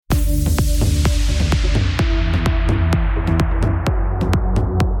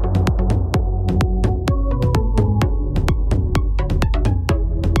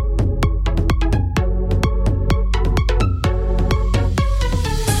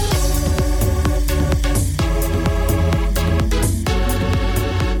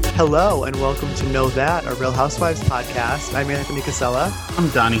Hello and welcome to Know That, a Real Housewives podcast. I'm Anthony Casella. I'm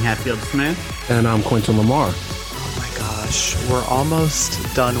Donnie Hatfield-Smith. And I'm Quentin Lamar. Oh my gosh, we're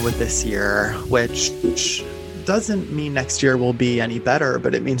almost done with this year, which doesn't mean next year will be any better,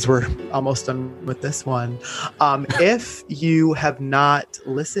 but it means we're almost done with this one. If you have not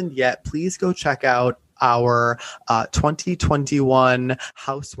listened yet, please go check out our 2021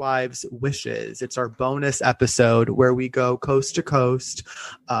 Housewives Wishes. It's our bonus episode where we go coast to coast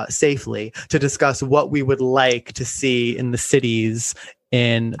safely to discuss what we would like to see in the cities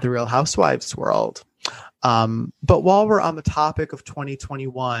in the Real Housewives world. But while we're on the topic of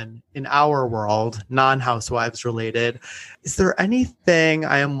 2021 in our world, non-Housewives related, is there anything,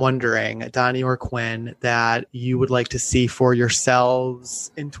 I am wondering, Donnie or Quinn, that you would like to see for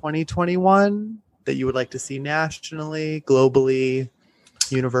yourselves in 2021? That you would like to see nationally, globally,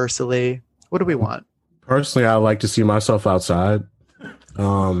 universally? What do we want? Personally, I like to see myself outside.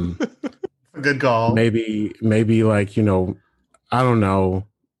 Good call. Maybe like, I don't know,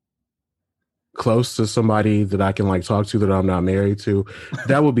 close to somebody that I can like talk to that I'm not married to.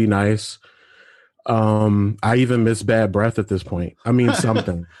 That would be nice. I even miss bad breath at this point. I mean,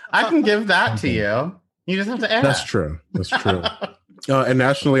 something. I can give that to you. You just have to ask. That's true. And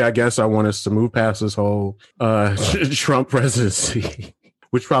nationally, I guess I want us to move past this whole Trump presidency,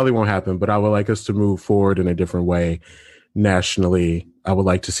 which probably won't happen, but I would like us to move forward in a different way nationally. I would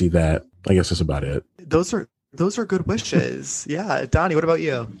like to see that. I guess that's about it. Those are good wishes. Yeah. Donnie, what about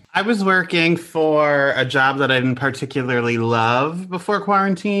you? I was working for a job that I didn't particularly love before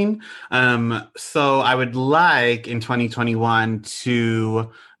quarantine. So I would like in 2021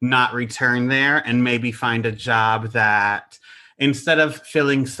 to not return there and maybe find a job that instead of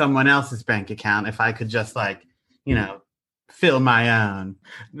filling someone else's bank account, if I could just fill my own,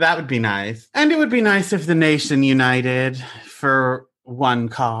 that would be nice. And it would be nice if the nation united for one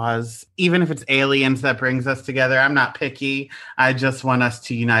cause, even if it's aliens that brings us together. I'm not picky. I just want us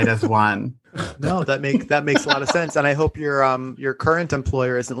to unite as one. No, that makes a lot of sense. And I hope your current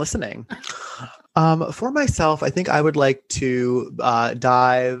employer isn't listening. For myself, I think I would like to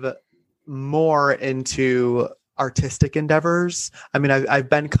dive more into artistic endeavors. I mean, I've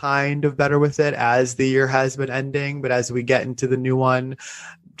been kind of better with it as the year has been ending, but as we get into the new one,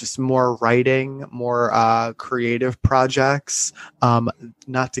 just more writing, more creative projects.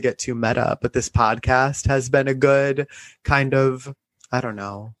 Not to get too meta, but this podcast has been a good kind of, I don't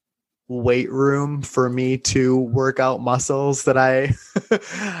know, weight room for me to work out muscles that I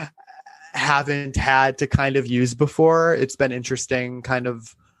haven't had to kind of use before. It's been interesting kind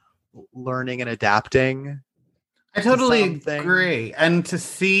of learning and adapting. I totally agree. And to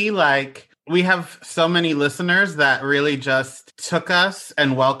see, we have so many listeners that really just took us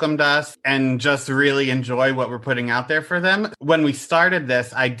and welcomed us and just really enjoy what we're putting out there for them. When we started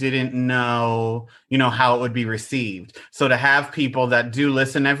this, I didn't know, how it would be received. So to have people that do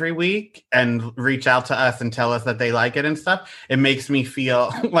listen every week and reach out to us and tell us that they like it and stuff, it makes me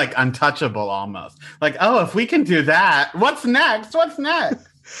feel like untouchable almost. Like, oh, if we can do that, what's next?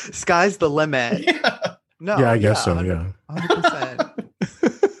 Sky's the limit. Yeah. No, yeah, I guess so. Yeah, 100%.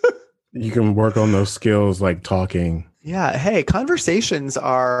 You can work on those skills like talking. Yeah. Hey, conversations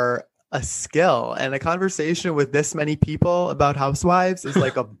are a skill, and a conversation with this many people about housewives is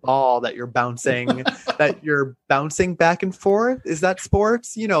like a ball that you're bouncing back and forth. Is that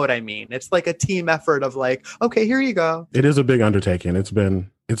sports? You know what I mean? It's like a team effort of like, okay, here you go. It is a big undertaking. It's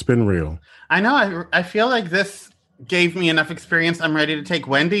been real. I know. I feel like this gave me enough experience. I'm ready to take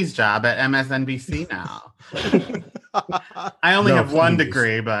Wendy's job at MSNBC now. I only have one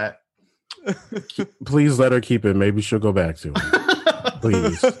degree, but please let her keep it. Maybe she'll go back to it.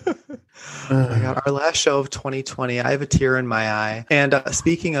 Please. Oh my God, our last show of 2020. I have a tear in my eye. And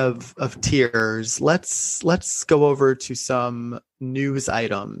speaking of tears, let's go over to some news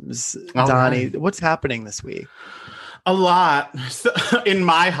items. All Donnie, right. What's happening this week? A lot, so, in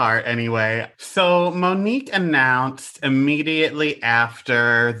my heart anyway. So Monique announced immediately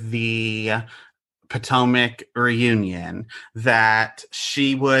after the Potomac reunion that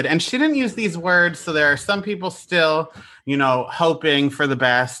she would, and she didn't use these words, so there are some people still, hoping for the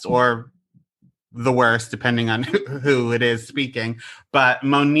best or the worst, depending on who it is speaking. But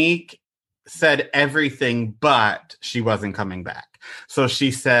Monique said everything but she wasn't coming back. So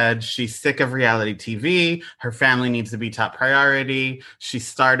she said she's sick of reality TV. Her family needs to be top priority. She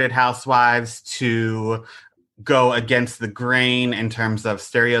started Housewives to go against the grain in terms of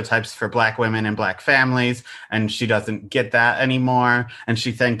stereotypes for Black women and Black families, and she doesn't get that anymore. And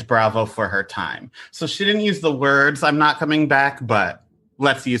she thanked Bravo for her time. So she didn't use the words, "I'm not coming back," but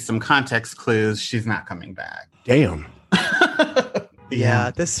let's use some context clues. She's not coming back. Damn.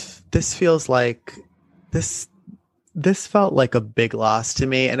 Yeah, this feels like this this felt like a big loss to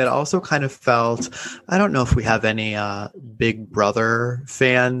me, and it also kind of felt, I don't know if we have any Big Brother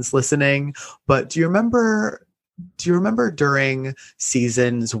fans listening, but do you remember during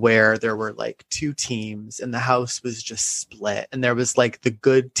seasons where there were like two teams and the house was just split and there was like the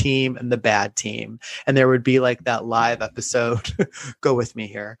good team and the bad team, and there would be like that live episode go with me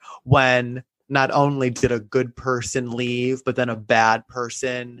here, when not only did a good person leave, but then a bad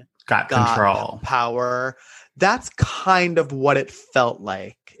person got control, power. That's kind of what it felt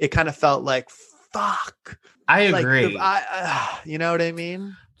like. It kind of felt like, fuck. I agree. You know what I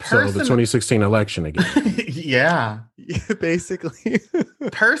mean? So the 2016 election again. Yeah. Basically.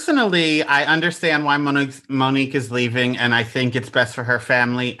 Personally, I understand why Monique is leaving, and I think it's best for her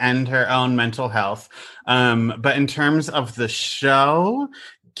family and her own mental health. But in terms of the show,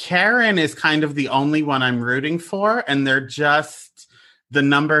 Karen is kind of the only one I'm rooting for, and the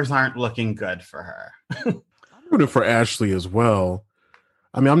numbers aren't looking good for her. I'm rooting for Ashley as well.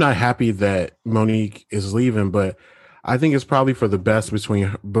 I mean, I'm not happy that Monique is leaving, but I think it's probably for the best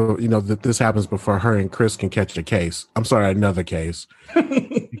between, that this happens before her and Chris can catch another case,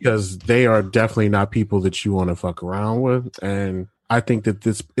 because they are definitely not people that you want to fuck around with. And I think that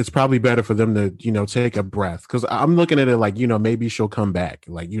it's probably better for them to, take a breath, because I'm looking at it like, maybe she'll come back.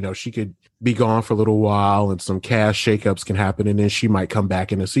 Like, she could be gone for a little while and some cash shakeups can happen, and then she might come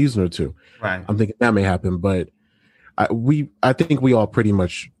back in a season or two. Right. I'm thinking that may happen, but I think we all pretty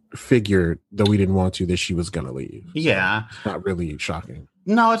much figured, though we didn't want to, that she was going to leave. So yeah. It's not really shocking.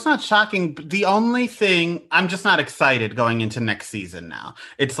 No, it's not shocking. The only thing, I'm just not excited going into next season now.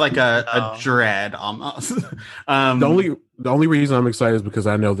 It's like a dread almost. The only reason I'm excited is because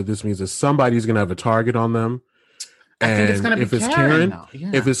I know that this means that somebody's going to have a target on them. And I think it's going to be Karen.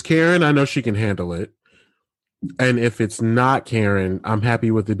 If it's Karen, I know she can handle it. And if it's not Karen, I'm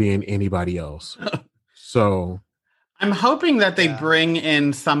happy with it being anybody else. So I'm hoping that they bring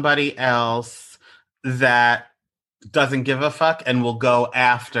in somebody else that doesn't give a fuck and will go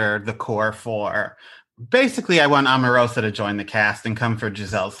after the core four. Basically, I want Omarosa to join the cast and come for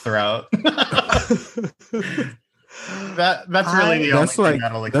Giselle's throat. That's really the only thing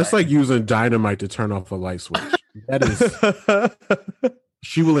that'll excite. That's like using dynamite to turn off a light switch. That is,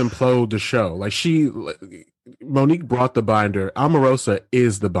 she will implode the show. Like Monique brought the binder. Omarosa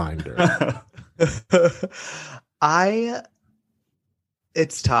is the binder.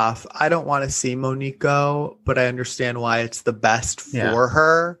 It's tough. I don't want to see Monique go, but I understand why it's the best for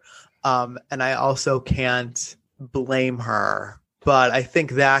her. And I also can't blame her, but I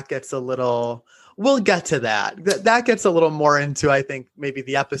think that gets we'll get to that. That gets a little more into, I think, maybe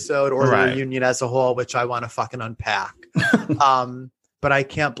the episode or the reunion as a whole, which I want to fucking unpack. But I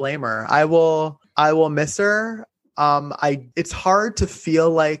can't blame her. I will miss her. It's hard to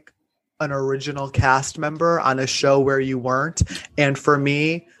feel like an original cast member on a show where you weren't. And for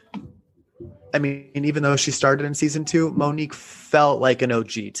me, I mean, even though she started in season 2, Monique felt like an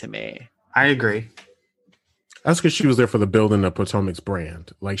OG to me. I agree. That's because she was there for the building of Potomac's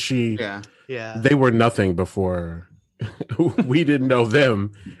brand. Like they were nothing before. We didn't know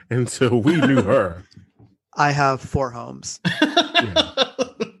them until we knew her. I have 4 homes.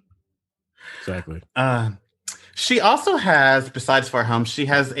 Exactly. She also has, besides 4 homes, she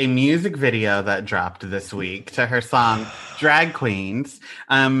has a music video that dropped this week to her song Drag Queens.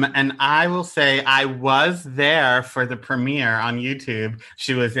 And I will say I was there for the premiere on YouTube.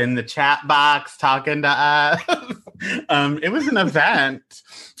 She was in the chat box talking to us. It was an event.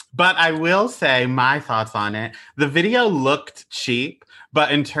 But I will say my thoughts on it. The video looked cheap,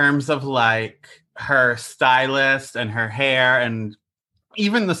 but in terms of like her stylist and her hair and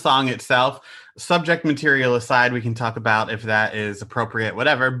even the song itself, subject material aside, we can talk about if that is appropriate,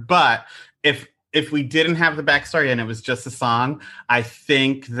 whatever. But if we didn't have the backstory and it was just a song, I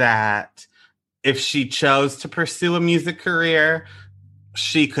think that if she chose to pursue a music career,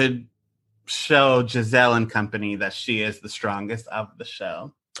 she could show Giselle and company that she is the strongest of the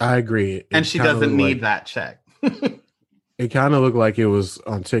show. I agree. And she doesn't need that check. It kind of looked like it was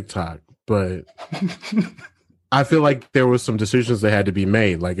on TikTok, but I feel like there was some decisions that had to be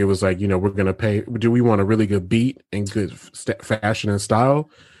made. Like it was like, we're going to pay. Do we want a really good beat and good fashion and style?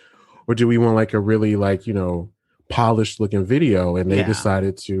 Or do we want like a really like, polished looking video? And they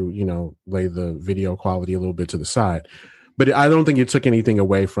decided to, lay the video quality a little bit to the side. But I don't think it took anything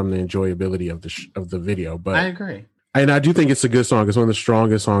away from the enjoyability of the video. But I agree. And I do think it's a good song. It's one of the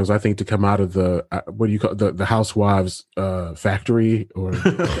strongest songs, I think, to come out of the, what do you call the Housewives factory? Or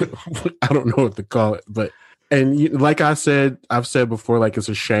I don't know what to call it. But, and like I've said before, like it's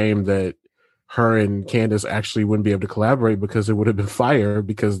a shame that her and Candace actually wouldn't be able to collaborate because it would have been fire,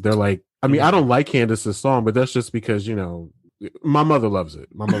 because they're like, I mean, I don't like Candace's song, but that's just because, you know, my mother loves it.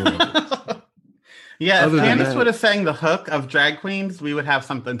 My mother loves it. Yeah, if Candace would have sang the hook of Drag Queens, we would have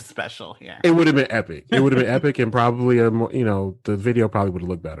something special here. It would have been epic. It would have been epic, and probably the video probably would have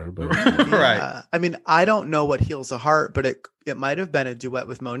looked better. But Right. I mean, I don't know what Heals a Heart, but it might have been a duet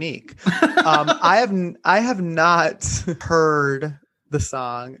with Monique. I have not heard the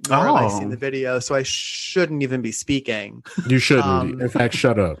song, nor have I seen the video, so I shouldn't even be speaking. You shouldn't. In fact,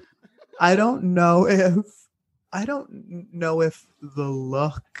 shut up. I don't know if if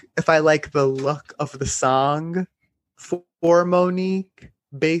I like the look of the song for Monique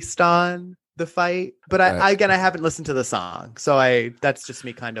based on the fight, but I haven't listened to the song, so that's just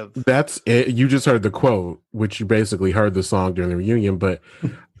me kind of. That's it. You just heard the quote, which you basically heard the song during the reunion, but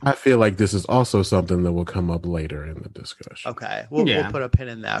I feel like this is also something that will come up later in the discussion. Okay, we'll put a pin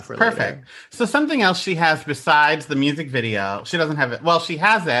in that for perfect. Later. So something else she has besides the music video, she doesn't have it. Well, she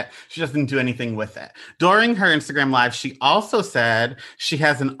has it. She doesn't do anything with it. During her Instagram live, she also said she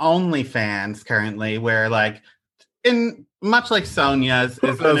has an OnlyFans currently, where much like Sonia's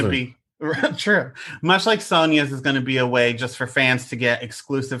is going to be. True. Much like Sonia's is going to be a way just for fans to get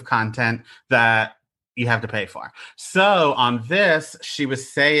exclusive content that you have to pay for. So on this, she was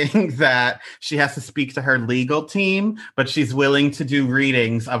saying that she has to speak to her legal team, but she's willing to do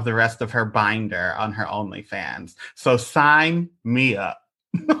readings of the rest of her binder on her OnlyFans. So sign me up.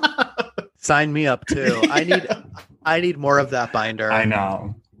 Sign me up too. I need more of that binder. I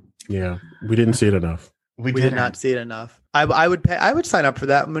know. Yeah, we didn't see it enough. We did not see it enough. I would pay. I would sign up for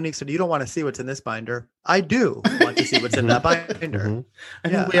that. Monique said, "You don't want to see what's in this binder." I do want to see what's in that binder.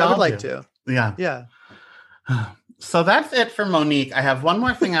 Mm-hmm. I would like to. Yeah. So that's it for Monique. I have one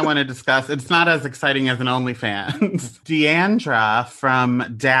more thing I want to discuss. It's not as exciting as an OnlyFans. Deandra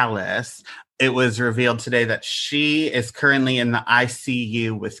from Dallas. It was revealed today that she is currently in the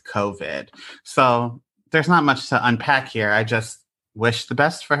ICU with COVID. So there's not much to unpack here. I just wish the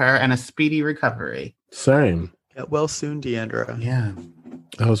best for her and a speedy recovery. Same. Get well soon, Deandra. Yeah.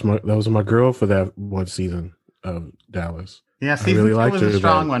 That was my girl for that one season of Dallas. Yeah, season really 2 was a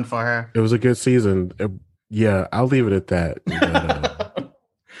strong one for her. It was a good season. Yeah, I'll leave it at that. But,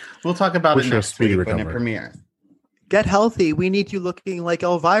 we'll talk about it next week when it premieres. Get healthy. We need you looking like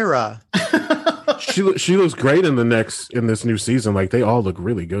Elvira. She looks great in this new season. Like, they all look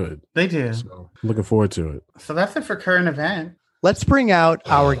really good. They do. So I'm looking forward to it. So that's it for current event. Let's bring out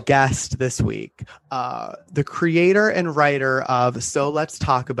our guest this week, the creator and writer of So Let's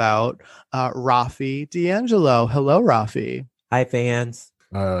Talk About, Rafi D'Angelo. Hello, Rafi. Hi, fans.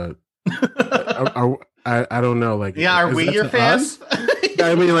 I don't know. Like, are we your fans?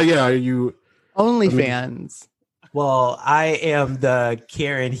 I mean, like, yeah, are you fans? Well, I am the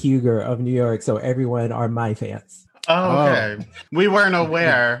Karen Huger of New York, so everyone are my fans. Oh, okay. We weren't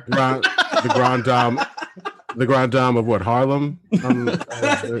aware. The Grand Dame of what, Harlem?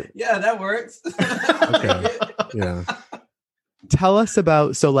 Yeah, that works. Okay. Yeah. Tell us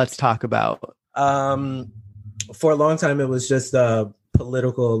about So Let's Talk About. For a long time, it was just a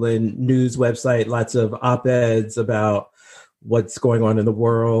political and news website, lots of op-eds about what's going on in the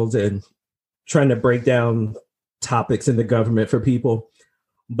world and trying to break down topics in the government for people.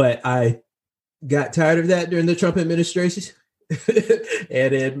 But I got tired of that during the Trump administration.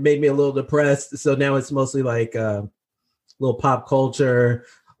 And it made me a little depressed. So now it's mostly like a little pop culture,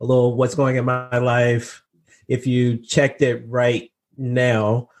 a little what's going in my life. If you checked it right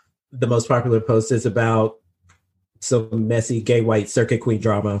now, the most popular post is about some messy gay white circuit queen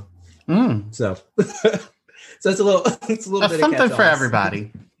drama. So it's a little bit something for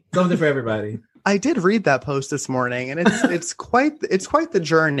everybody. Something for everybody. I did read that post this morning, and it's quite the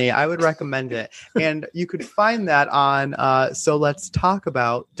journey. I would recommend it, and you could find that on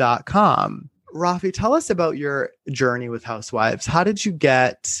soletstalkabout.com. Rafi, tell us about your journey with Housewives. How did you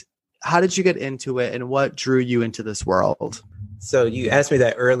get into it, and what drew you into this world? So you asked me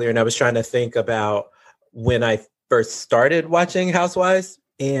that earlier, and I was trying to think about when I first started watching Housewives,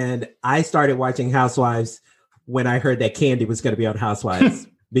 and I started watching Housewives when I heard that Kandi was going to be on Housewives.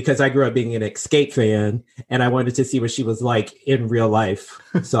 Because I grew up being an Escape fan and I wanted to see what she was like in real life.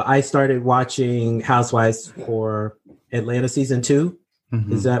 So I started watching Housewives for Atlanta season 2.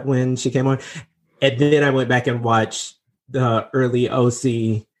 Mm-hmm. Is that when she came on? And then I went back and watched the early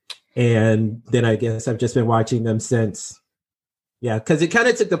OC. And then I guess I've just been watching them since. Yeah, because it kind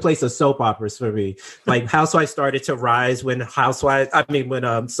of took the place of soap operas for me. Like Housewives started to rise when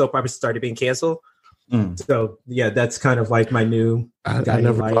when soap operas started being canceled. So yeah, that's kind of like my new. I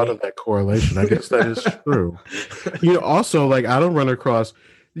never thought of that correlation. I guess that is true. Also, like, I don't run across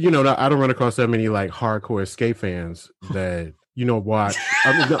I don't run across that many like hardcore Escape fans that watch.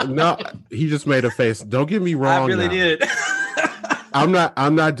 I mean, no, he just made a face. Don't get me wrong. I really now. did.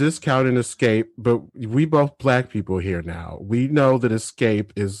 I'm not discounting Escape, but we both Black people here now. We know that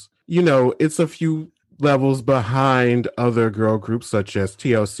Escape is, it's a few levels behind other girl groups such as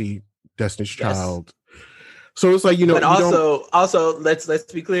TLC, Destiny's Child. So it's like, but also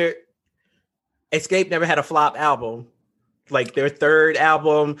let's be clear. Escape never had a flop album. Like their third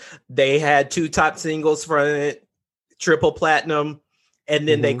album, they had 2 top singles from it, triple platinum, and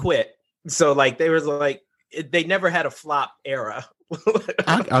then they quit. So like they never had a flop era.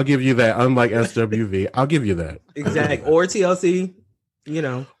 I'll give you that. Unlike SWV, I'll give you that. Exactly. Or TLC,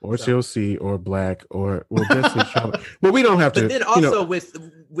 or TLC, or Black, or Destiny's Child. But we don't have to. But then also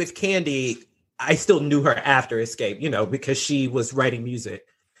with Candy, I still knew her after Escape, because she was writing music.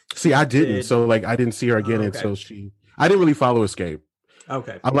 See, I didn't. So like, I didn't see her again until I didn't really follow Escape.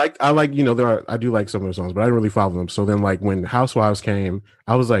 Okay. I like, I do like some of the songs, but I didn't really follow them. So then like when Housewives came,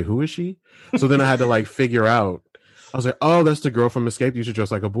 I was like, who is she? So then I had to like figure out. I was like, oh, that's the girl from Escape. You should dress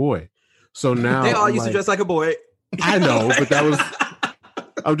like a boy. So now they all used to dress like a boy. I know, but that was.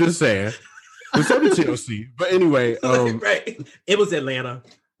 I'm just saying. But so did TLC. But anyway, right. It was Atlanta.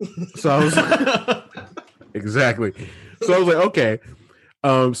 So I was exactly. So I was like, okay.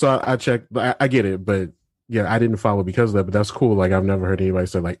 So I checked. I get it, but yeah, I didn't follow because of that. But that's cool. Like I've never heard anybody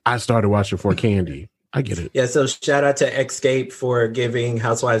say like I started watching for Candy. I get it. Yeah. So shout out to Escape for giving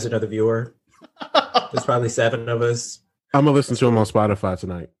Housewives another viewer. There's probably 7 of us. I'm gonna listen to them on Spotify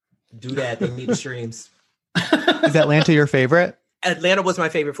tonight. Do that. They need the streams. Is Atlanta your favorite? Atlanta was my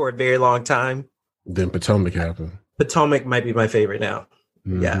favorite for a very long time. Then Potomac happened. Potomac might be my favorite now.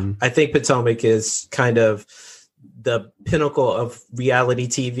 Mm-hmm. Yeah. I think Potomac is kind of the pinnacle of reality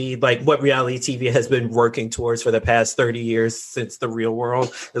TV, like what reality TV has been working towards for the past 30 years since The Real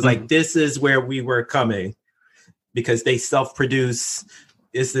World. It's like, this is where we were coming because they self-produce.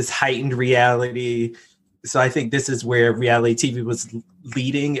 Is this heightened reality. So I think this is where reality TV was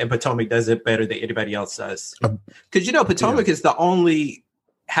leading, and Potomac does it better than anybody else does. Because, Potomac is the only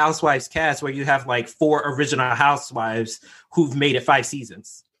Housewives cast where you have like 4 original Housewives who've made it 5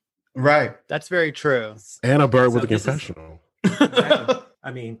 seasons. Right. That's very true. And a bird with a confessional. Right.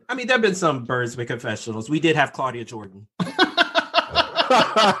 I mean, there have been some birds with confessionals. We did have Claudia Jordan.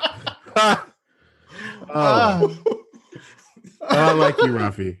 I like you,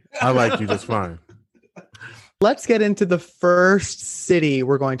 Rafi. I like you just fine. Let's get into the first city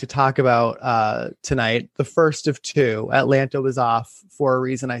we're going to talk about tonight. The first of 2. Atlanta was off for a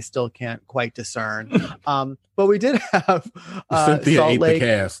reason I still can't quite discern. But we did have Cynthia Salt ate Lake. the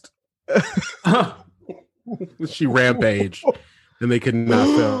cast. She rampaged, and they could not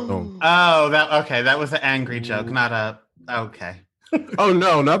film. Oh, that was an angry joke, not a okay. Oh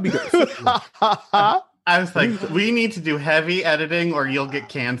no, not because. I was like, we need to do heavy editing, or you'll get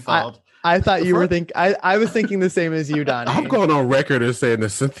canceled. I thought you were thinking. I was thinking the same as you, Donnie. I'm going on record as saying that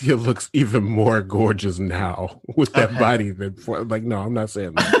Cynthia looks even more gorgeous now with that body than before. Like, no, I'm not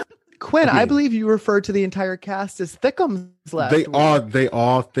saying that. Quinn, I believe you referred to the entire cast as Thickums last week. They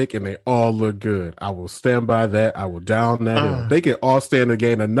all thick and they all look good. I will stand by that. I will down that hill. They can all stand to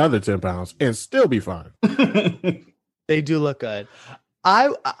gain another 10 pounds and still be fine. They do look good.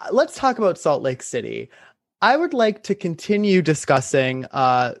 Let's talk about Salt Lake City. I would like to continue discussing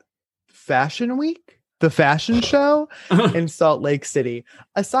Fashion Week, the fashion show in Salt Lake City.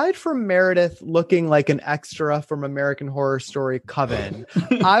 Aside from Meredith looking like an extra from American Horror Story Coven,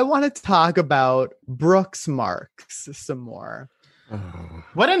 I want to talk about Brooks Marks some more.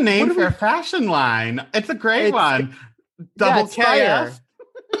 What a name for a fashion line. It's a great one. Double KF.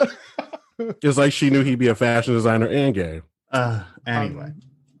 It's like she knew he'd be a fashion designer and gay. Anyway.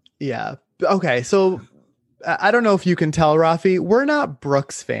 Yeah. Okay. So I don't know if you can tell, Rafi, we're not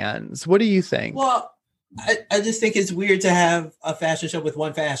Brooks fans. What do you think? Well, I just think it's weird to have a fashion show with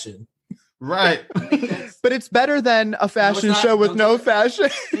one fashion. Right. But it's better than a fashion show with no fashion.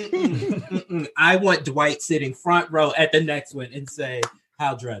 I want Dwight sitting front row at the next one and say,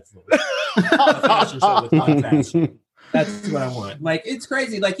 how dreadful. A fashion show with one fashion. That's what I want. Like, it's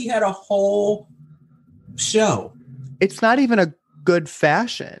crazy. Like, he had a whole show. It's not even a good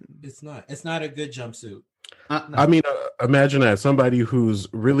fashion. It's not. It's not a good jumpsuit. No. I mean, imagine that somebody who's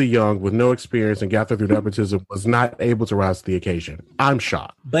really young with no experience and got through nepotism was not able to rise to the occasion. I'm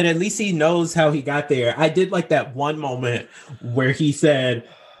shocked. But at least he knows how he got there. I did like that one moment where he said,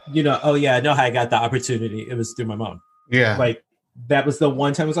 oh yeah, I know how I got the opportunity. It was through my mom. Yeah. Like, that was the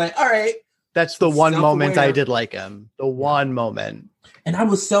one time I was like, all right. That's the one moment I did like him. The one moment. And I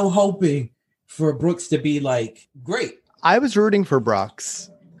was so hoping for Brooks to be like, great. I was rooting for Brooks.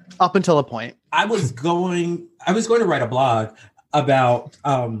 Up until a point. I was going to write a blog about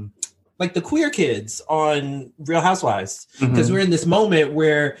like the queer kids on Real Housewives, because we're in this moment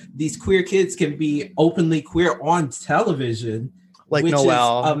where these queer kids can be openly queer on television, Like which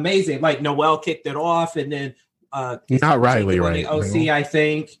Noelle. is amazing. Like Noelle kicked it off, and then Not Riley, right? OC, I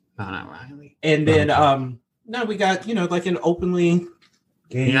think. No, not Riley. And then now we got, like an openly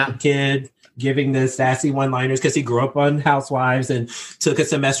gay kid giving the sassy one-liners because he grew up on Housewives and took a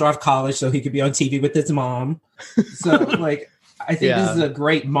semester off college so he could be on TV with his mom. So like, I think this is a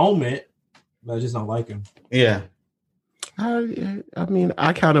great moment, but I just don't like him. Yeah. I mean,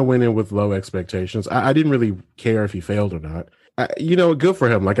 I kind of went in with low expectations. I didn't really care if he failed or not. Good for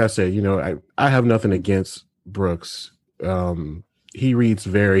him. Like I said, I have nothing against Brooks. He reads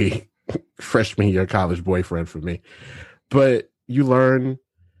very freshman year college boyfriend for me, but you learn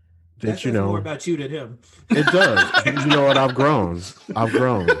that more about you than him. It does. You know what? I've grown.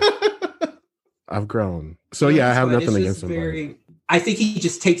 So yeah, I have nothing against him. I think he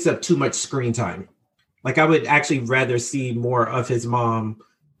just takes up too much screen time. Like I would actually rather see more of his mom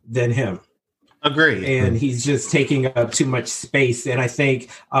than him. Agreed. And he's just taking up too much space. And I think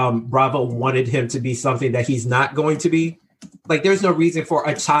Bravo wanted him to be something that he's not going to be. Like there's no reason for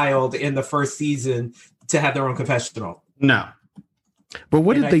a child in the first season to have their own confessional. No. But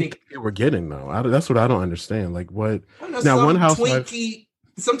what did they think they were getting though? That's what I don't understand. Like what? Now one housewife.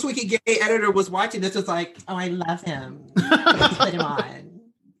 Some twinkie gay editor was watching this. Was like, oh, I love him. Put him on.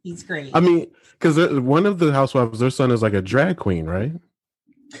 He's great. I mean, because one of the housewives, their son is like a drag queen, right?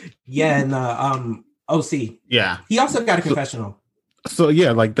 Yeah, and OC. Yeah, he also got a confessional. So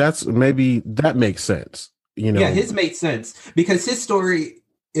yeah, like that makes sense. Yeah, his made sense because his story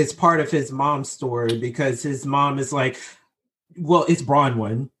is part of his mom's story because his mom is like, well, it's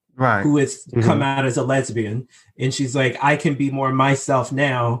Bronwyn. Right. Who has come out as a lesbian. And she's like, I can be more myself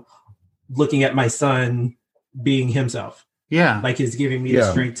now, looking at my son being himself. Yeah. Like he's giving me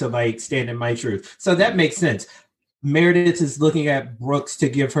the strength to like stand in my truth. So that makes sense. Meredith is looking at Brooks to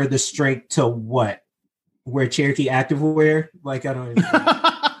give her the strength to what? Wear Cherokee activewear? Like, I don't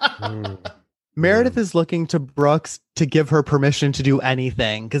even Meredith is looking to Brooks to give her permission to do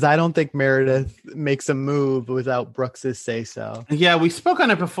anything because I don't think Meredith makes a move without Brooks's say so. Yeah, we spoke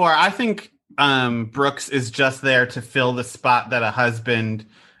on it before. I think Brooks is just there to fill the spot that a husband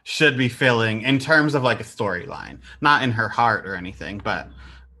should be filling in terms of like a storyline, not in her heart or anything. But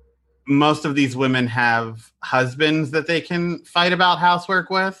most of these women have husbands that they can fight about housework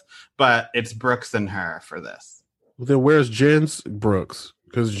with, but it's Brooks and her for this. Well, then where's Jen's Brooks?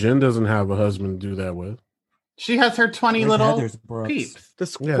 Because Jen doesn't have a husband to do that with. She has her 20 little peeps. The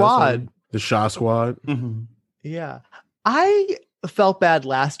squad. The Shaw squad. Mm-hmm. Yeah. I felt bad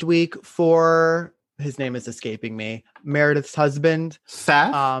last week for, his name is escaping me, Meredith's husband.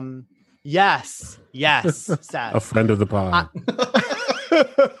 Seth? Yes, Seth. A friend of the pod.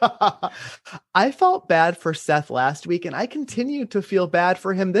 I felt bad for Seth last week, and I continue to feel bad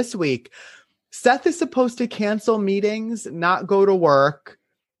for him this week. Seth is supposed to cancel meetings, not go to work,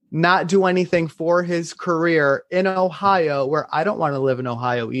 not do anything for his career in Ohio, where I don't want to live in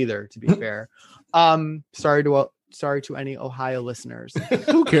Ohio either, to be fair. Sorry to any Ohio listeners.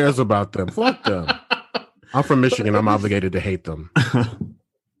 Who cares about them? Fuck them. I'm from Michigan. I'm obligated to hate them.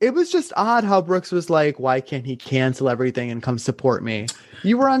 It was just odd how Brooks was like, why can't he cancel everything and come support me?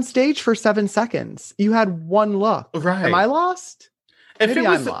 You were on stage for 7 seconds. You had one look. Right. Am I lost? Maybe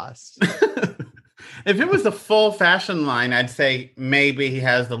I'm lost. If it was a full fashion line, I'd say maybe he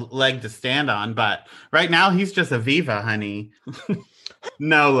has the leg to stand on. But right now, he's just a Viva, honey.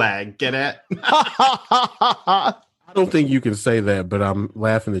 No leg. Get it? I don't think you can say that, but I'm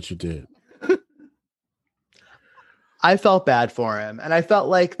laughing that you did. I felt bad for him. And I felt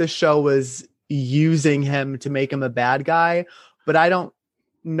like the show was using him to make him a bad guy. But I don't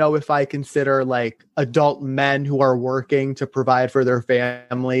know if I consider like adult men who are working to provide for their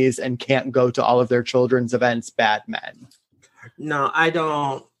families and can't go to all of their children's events bad men. No, I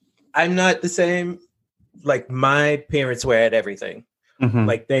don't. I'm not the same. Like my parents were at everything. Mm-hmm.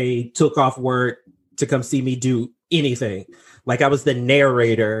 Like they took off work to come see me do anything. Like I was the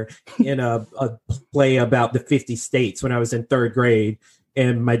narrator in a play about the 50 states when I was in 3rd grade,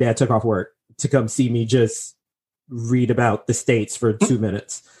 and my dad took off work to come see me just read about the states for 2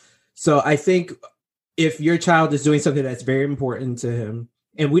 minutes. So I think if your child is doing something that's very important to him,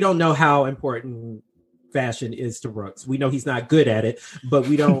 and we don't know how important fashion is to Brooks. We know he's not good at it, but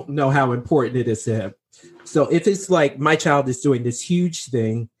we don't know how important it is to him. So if it's like my child is doing this huge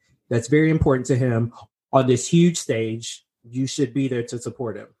thing that's very important to him on this huge stage, you should be there to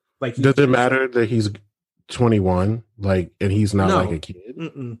support him. Like, does it matter that he's 21, like, and he's not No. like a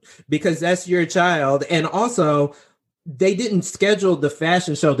kid. Because that's your child. And also, they didn't schedule the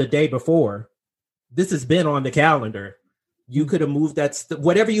fashion show the day before. This has been on the calendar. You could have moved that,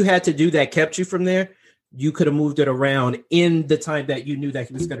 whatever you had to do that kept you from there, you could have moved it around in the time that you knew that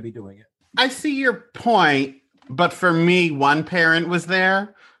he was going to be doing it. I see your point, but for me, one parent was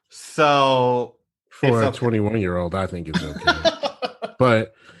there. So For a 21-year-old, I think it's okay.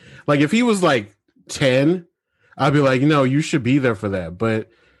 But like, if he was like 10, I'd be like, no, you should be there for that. But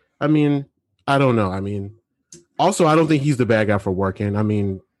I mean, I don't know. I mean, also, I don't think he's the bad guy for working. I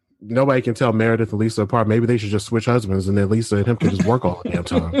mean, nobody can tell Meredith and Lisa apart. Maybe they should just switch husbands, and then Lisa and him can just work all the damn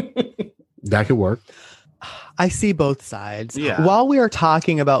time. That could work. I see both sides. Yeah. While we are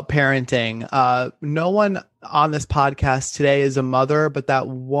talking about parenting, no one on this podcast today is a mother, but that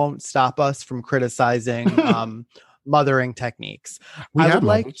won't stop us from criticizing mothering techniques. We I have would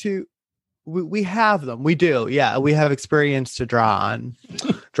like mothers. to. We have them. We do. Yeah, we have experience to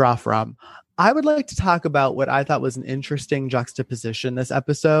draw from. I would like to talk about what I thought was an interesting juxtaposition this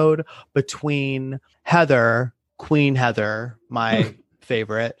episode between Heather, Queen Heather, my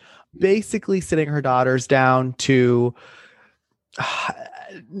favorite, basically sitting her daughters down to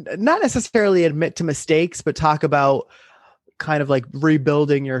not necessarily admit to mistakes, but talk about kind of like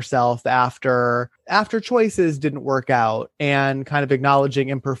rebuilding yourself after choices didn't work out, and kind of acknowledging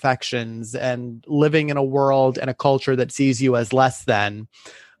imperfections and living in a world and a culture that sees you as less than.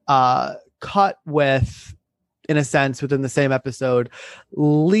 Cut with, in a sense, within the same episode,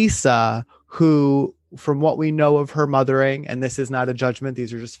 Lisa, who, from what we know of her mothering, and this is not a judgment,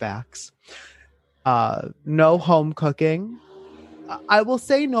 these are just facts, no home cooking. I will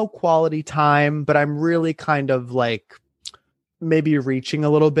say no quality time, but I'm really kind of like maybe reaching a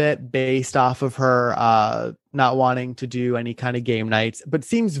little bit based off of her not wanting to do any kind of game nights, but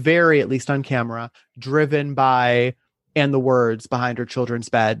seems very, at least on camera, driven by, and the words behind her children's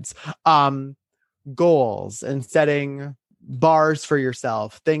beds, goals and setting bars for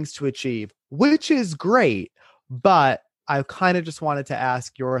yourself, things to achieve, which is great. But I kind of just wanted to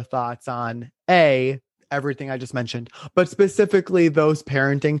ask your thoughts on everything I just mentioned, but specifically those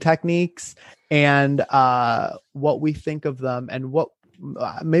parenting techniques and what we think of them, and what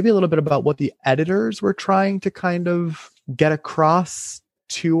maybe a little bit about what the editors were trying to kind of get across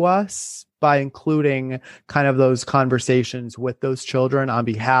to us by including kind of those conversations with those children on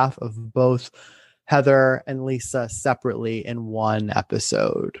behalf of both Heather and Lisa separately in one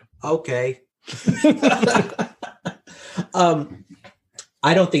episode. Okay.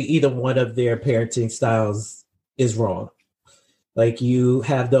 I don't think either one of their parenting styles is wrong. Like, you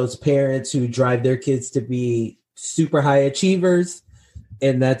have those parents who drive their kids to be super high achievers,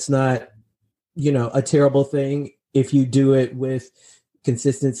 and that's not, a terrible thing if you do it with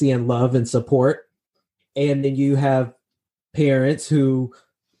consistency and love and support. And then you have parents who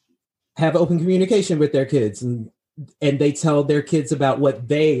have open communication with their kids, and they tell their kids about what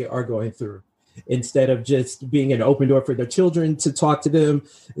they are going through instead of just being an open door for their children to talk to them.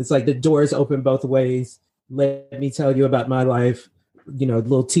 It's like the door is open both ways. Let me tell you about my life,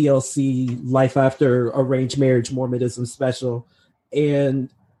 little TLC, life after arranged marriage Mormonism special. And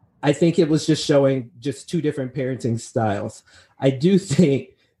I think it was just showing just two different parenting styles. I do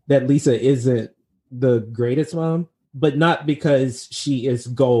think that Lisa isn't the greatest mom, but not because she is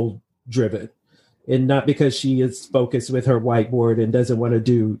goal driven, and not because she is focused with her whiteboard and doesn't want to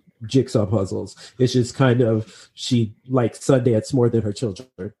do jigsaw puzzles. It's just kind of, she likes Sundance more than her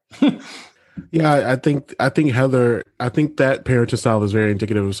children. Yeah, I think Heather, I think that parenting style is very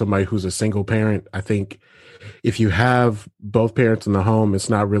indicative of somebody who's a single parent. I think if you have both parents in the home, it's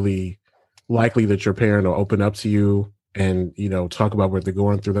not really likely that your parent will open up to you and, talk about what they're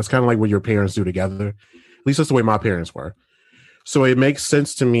going through. That's kind of like what your parents do together. At least that's the way my parents were. So it makes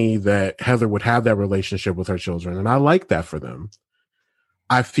sense to me that Heather would have that relationship with her children. And I like that for them.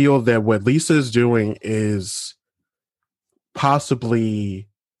 I feel that what Lisa is doing is possibly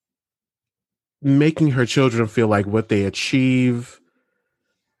making her children feel like what they achieve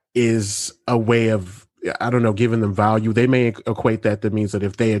is a way of, I don't know, giving them value. They may equate that means that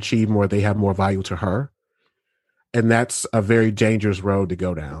if they achieve more, they have more value to her. And that's a very dangerous road to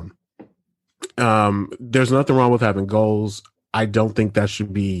go down. There's nothing wrong with having goals. I don't think that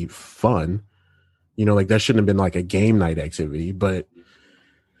should be fun. That shouldn't have been like a game night activity, but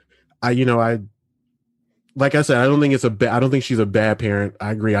like I said, I don't think she's a bad parent.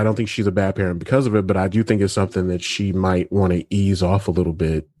 I agree. I don't think she's a bad parent because of it, but I do think it's something that she might want to ease off a little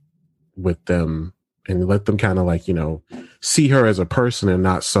bit with them and let them kind of like, see her as a person and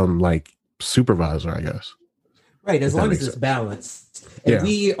not some like supervisor, I guess. Right. As long as it's balanced. And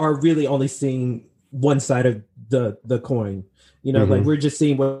we are really only seeing one side of the coin. You know, like we're just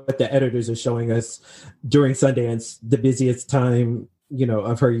seeing what the editors are showing us during Sundance, the busiest time, you know,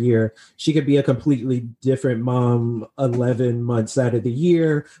 of her year. She could be a completely different mom 11 months out of the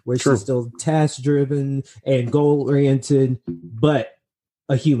year, where she's still task driven and goal oriented, but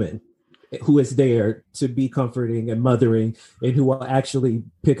a human who is there to be comforting and mothering, and who will actually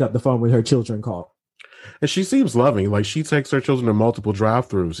pick up the phone when her children call. And she seems loving. Like, she takes her children to multiple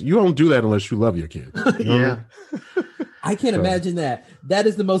drive-thrus. You don't do that unless you love your kid. You know? I can't imagine that. That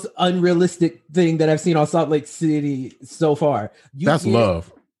is the most unrealistic thing that I've seen on Salt Lake City so far. That's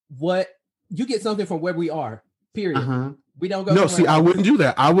love. What you get something from where we are. Period. We don't go. No, see, else. I wouldn't do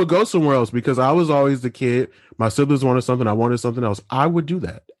that. I would go somewhere else because I was always the kid. My siblings wanted something. I wanted something else. I would do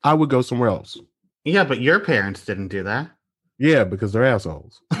that. I would go somewhere else. Yeah, but your parents didn't do that. Yeah, because they're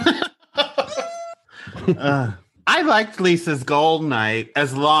assholes. I liked Lisa's goal night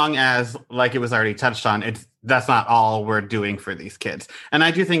as long as, like it was already touched on, that's not all we're doing for these kids. And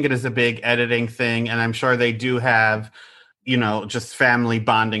I do think it is a big editing thing. And I'm sure they do have, you know, just family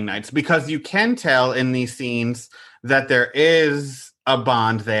bonding nights, because you can tell in these scenes that there is a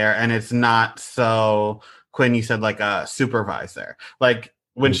bond there. And it's not so, Quinn, you said like a supervisor, like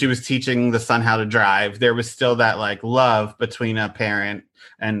when she was teaching the son how to drive, there was still that like love between a parent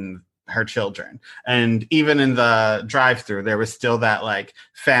and her children. And even in the drive-through, there was still that like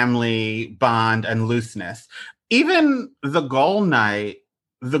family bond and looseness. Even the goal night,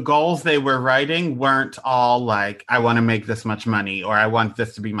 the goals they were writing weren't all like, I want to make this much money, or I want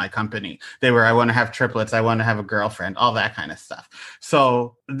this to be my company. They were, I want to have triplets, I want to have a girlfriend, all that kind of stuff.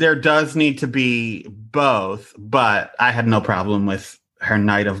 So there does need to be both, but I had no problem with her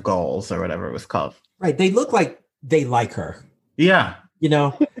night of goals or whatever it was called. Right. They look like they like her. Yeah. You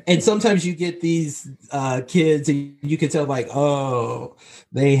know, and sometimes you get these kids and you can tell like, oh,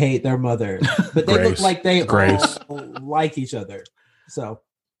 they hate their mother, but they look like they all like each other. So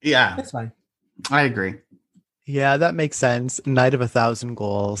yeah, that's fine. I agree. Yeah, that makes sense. Night of 1,000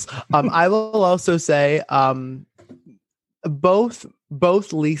 goals. I will also say both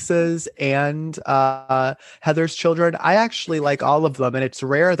Lisa's and Heather's children, I actually like all of them, and it's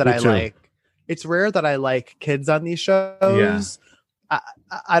rare that I like kids on these shows. Yeah.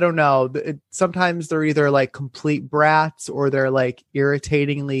 I don't know. Sometimes they're either like complete brats or they're like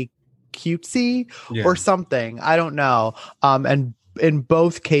irritatingly cutesy or something. I don't know. And in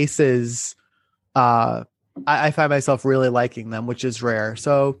both cases, I find myself really liking them, which is rare.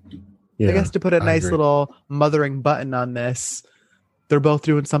 So I guess to put a nice little mothering button on this, they're both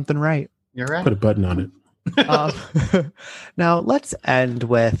doing something right. You're right. Put a button on it. Now let's end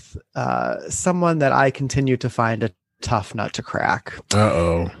with someone that I continue to find a tough nut to crack.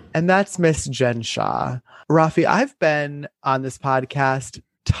 And that's Miss Jen Shah. Rafi, I've been on this podcast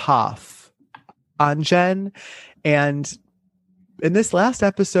tough on Jen, and in this last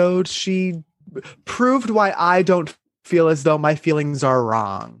episode, she proved why I don't feel as though my feelings are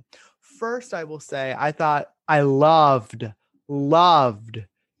wrong. First, I will say I thought I loved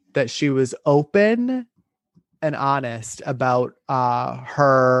that she was open and honest about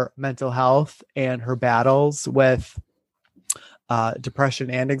her mental health and her battles with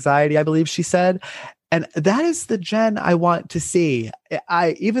depression and anxiety, I believe she said. And that is the Jen I want to see.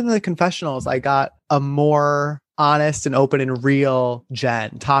 Even in the confessionals, I got a more honest and open and real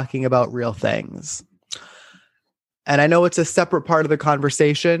Jen talking about real things. And I know it's a separate part of the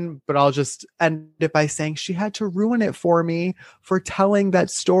conversation, but I'll just end it by saying she had to ruin it for me for telling that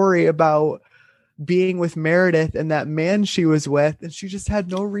story about being with Meredith and that man she was with, and she just had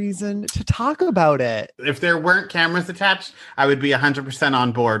no reason to talk about it. If there weren't cameras attached, I would be 100%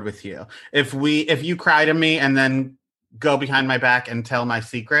 on board with you. If you cry to me and then go behind my back and tell my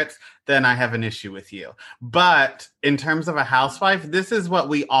secrets, then I have an issue with you. But in terms of a housewife, this is what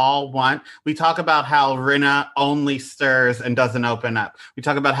we all want. We talk about how Rinna only stirs and doesn't open up. We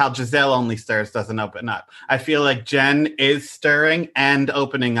talk about how Giselle only stirs, doesn't open up. I feel like Jen is stirring and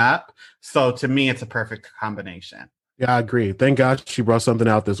opening up. So to me, it's a perfect combination. Yeah, I agree. Thank God she brought something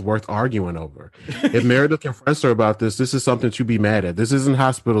out that's worth arguing over. If Meredith confronts her about this is something to be mad at. This isn't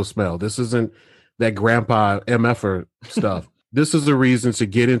hospital smell. This isn't that grandpa MFer stuff. This is a reason to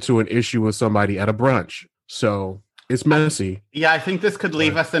get into an issue with somebody at a brunch. So it's messy. Yeah, I think this could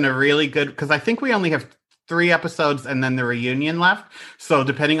leave us in a really good, because I think we only have 3 episodes and then the reunion left. So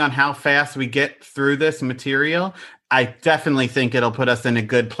depending on how fast we get through this material, I definitely think it'll put us in a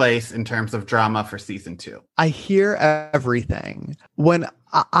good place in terms of drama for season 2. I hear everything. When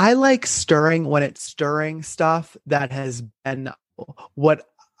I like stirring, when it's stirring stuff that has been, what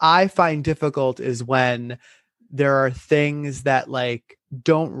I find difficult is when there are things that like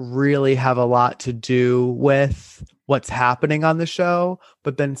don't really have a lot to do with what's happening on the show,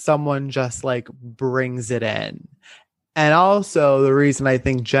 but then someone just like brings it in. And also the reason I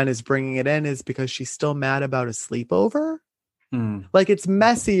think Jen is bringing it in is because she's still mad about a sleepover. Like, it's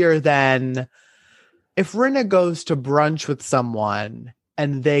messier than if Rinna goes to brunch with someone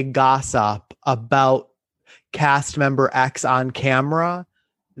and they gossip about cast member X on camera,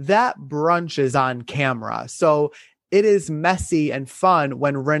 that brunch is on camera. So it is messy and fun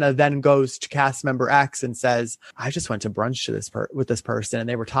when Rinna then goes to cast member X and says, I just went to brunch to with this person and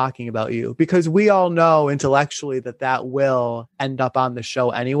they were talking about you, because we all know intellectually that will end up on the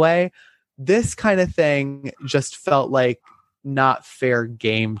show anyway. This kind of thing just felt like not fair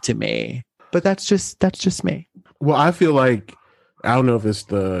game to me, but that's just me. Well, I feel like, I don't know if it's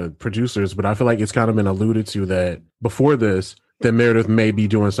the producers, but I feel like it's kind of been alluded to that before this, that Meredith may be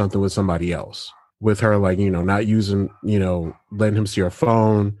doing something with somebody else. With her, like, not using, letting him see her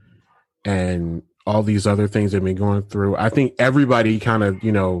phone and all these other things they've been going through. I think everybody kind of,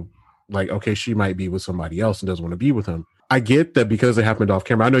 like, okay, she might be with somebody else and doesn't want to be with him. I get that because it happened off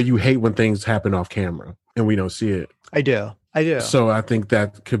camera. I know you hate when things happen off camera and we don't see it. I do. So I think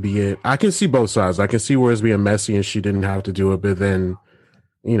that could be it. I can see both sides. I can see where it's being messy and she didn't have to do it, but then,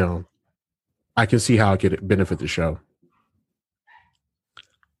 I can see how it could benefit the show.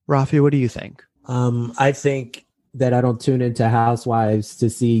 Rafi, what do you think? I think that I don't tune into Housewives to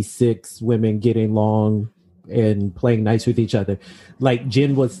see 6 women getting along and playing nice with each other. Like,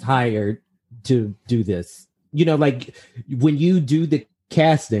 Jen was hired to do this. Like, when you do the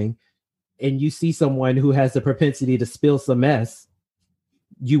casting and you see someone who has the propensity to spill some mess,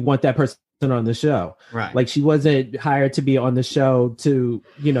 you want that person on the show. Right. Like, she wasn't hired to be on the show to,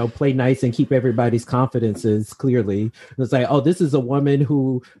 play nice and keep everybody's confidences clearly. It's like, oh, this is a woman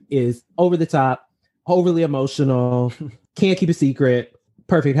who is over the top, overly emotional, can't keep a secret,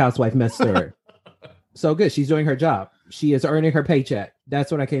 perfect housewife mess stirrer. So good. She's doing her job. She is earning her paycheck.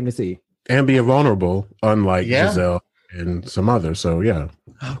 That's what I came to see. And being vulnerable, unlike Giselle and some others. So, yeah.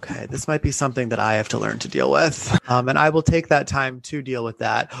 Okay, this might be something that I have to learn to deal with. And I will take that time to deal with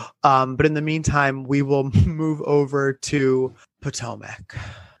that. But in the meantime, we will move over to Potomac.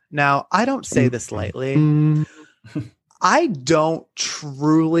 Now, I don't say this lightly. I don't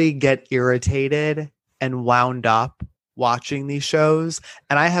truly get irritated and wound up watching these shows.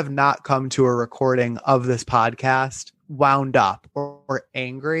 And I have not come to a recording of this podcast wound up or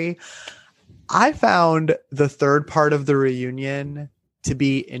angry. I found the third part of the reunion to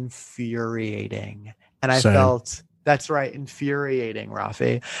be infuriating. And I felt, that's right, infuriating,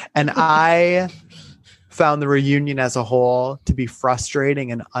 Rafi. And I found the reunion as a whole to be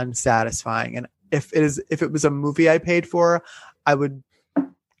frustrating and unsatisfying. And if it was a movie I paid for, I would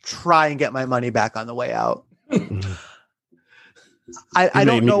try and get my money back on the way out. I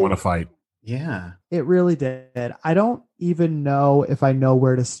don't know. Want to fight. Yeah, it really did. I don't even know if I know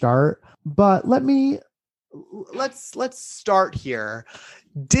where to start, but let's start here.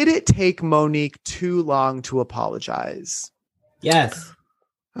 Did it take Monique too long to apologize? Yes.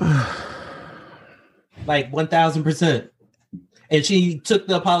 Like 1000%. And she took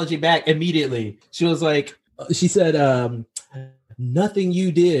the apology back immediately. She was like, she said, nothing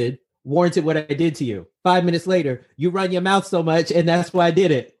you did warranted what I did to you. 5 minutes later, you run your mouth so much and that's why I did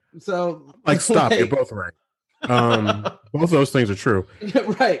it. So stop. You're both right. Both those things are true.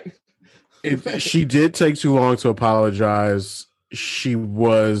 Right. If she did take too long to apologize, she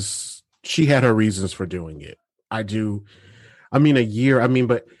had her reasons for doing it. A year.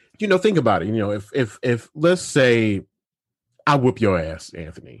 But think about it. If let's say I whoop your ass,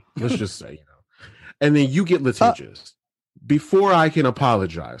 Anthony, let's just say, and then you get litigious before I can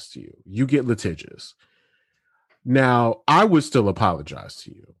apologize to you, you get litigious. Now I would still apologize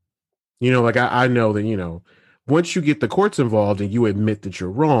to you. I know that, once you get the courts involved and you admit that you're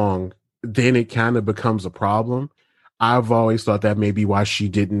wrong, then it kind of becomes a problem. I've always thought that may be why she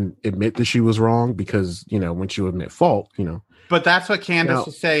didn't admit that she was wrong, because, once you admit fault, But that's what Candace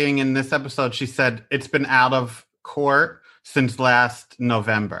was saying in this episode. She said it's been out of court since last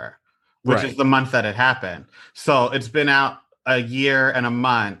November, which is the month that it happened. So it's been out a year and a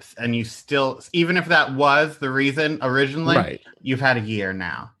month, and you still, even if that was the reason originally, you've had a year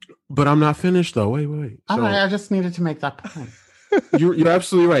now. But I'm not finished though. Wait. So, I just needed to make that point. You're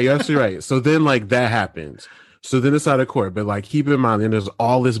absolutely right. You're absolutely right. So then that happens. So then it's out of court. But keep in mind, and there's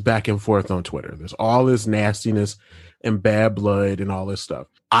all this back and forth on Twitter. There's all this nastiness and bad blood and all this stuff.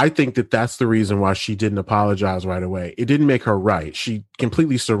 I think that that's the reason why she didn't apologize right away. It didn't make her right. She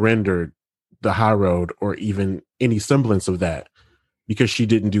completely surrendered the high road or even any semblance of that, because she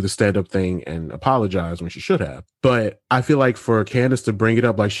didn't do the stand-up thing and apologize when she should have. But I feel like for Candace to bring it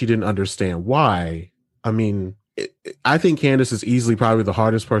up like she didn't understand why, I mean, I think Candace is easily probably the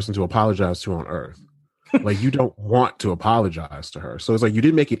hardest person to apologize to on earth. Like, you don't want to apologize to her. So it's like you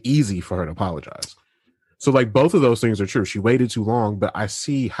didn't make it easy for her to apologize. So like both of those things are true. She waited too long, but I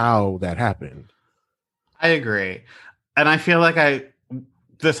see how that happened. I agree. And I feel like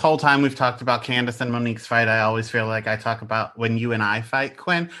this whole time we've talked about Candace and Monique's fight, I always feel like I talk about when you and I fight,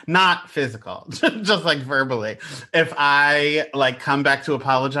 Quinn, not physical, just like verbally. If I like come back to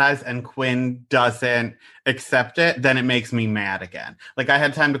apologize and Quinn doesn't accept it, then it makes me mad again. Like I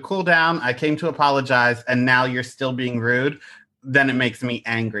had time to cool down. I came to apologize and now you're still being rude. Then it makes me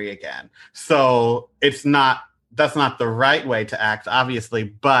angry again. So that's not the right way to act, obviously,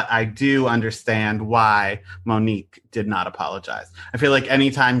 but I do understand why Monique did not apologize. I feel like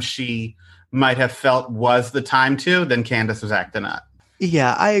anytime she might have felt was the time to, then Candace was acting up.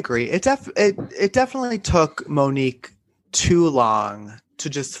 Yeah, I agree. It definitely took Monique too long to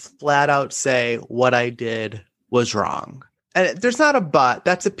just flat out say what I did was wrong. And there's not a but,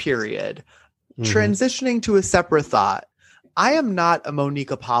 that's a period. Mm-hmm. Transitioning to a separate thought. I am not a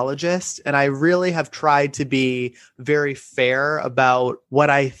Monique apologist, and I really have tried to be very fair about what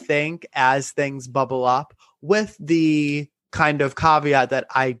I think as things bubble up, with the kind of caveat that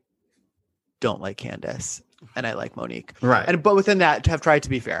I don't like Candace and I like Monique. Right. But within that, to have tried to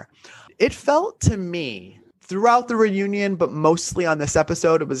be fair. It felt to me throughout the reunion, but mostly on this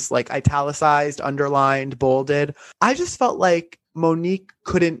episode, it was like italicized, underlined, bolded. I just felt like Monique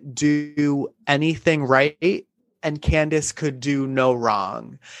couldn't do anything right and Candace could do no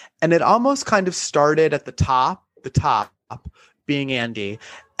wrong. And it almost kind of started at the top being Andy.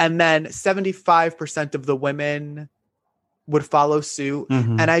 And then 75% of the women would follow suit.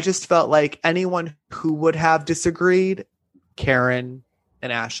 Mm-hmm. And I just felt like anyone who would have disagreed, Karen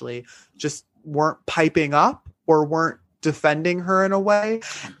and Ashley, just weren't piping up or weren't defending her in a way.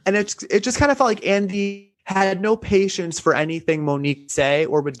 And it just kind of felt like Andy had no patience for anything Monique say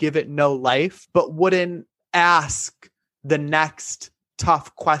or would give it no life, but wouldn't ask the next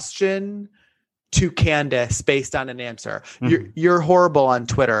tough question to Candace based on an answer. Mm-hmm. You're horrible on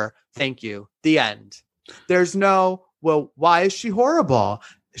Twitter. Thank you. The end. There's no, well, why is she horrible?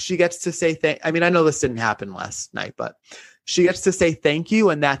 She gets to say I mean, I know this didn't happen last night, but she gets to say thank you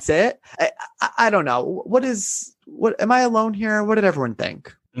and that's it. I don't know. What am I alone here? What did everyone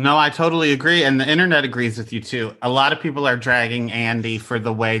think? No, I totally agree. And the internet agrees with you too. A lot of people are dragging Andy for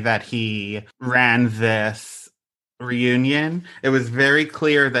the way that he ran this reunion. It was very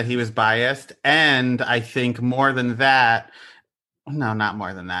clear that he was biased. And I think more than that, no, not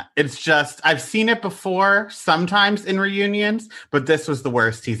more than that. It's just, I've seen it before sometimes in reunions, but this was the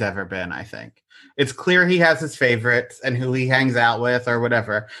worst he's ever been, I think. It's clear he has his favorites and who he hangs out with or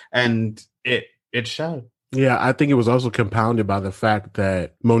whatever. And it showed. Yeah, I think it was also compounded by the fact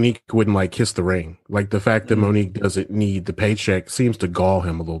that Monique wouldn't like kiss the ring. Like the fact that Monique doesn't need the paycheck seems to gall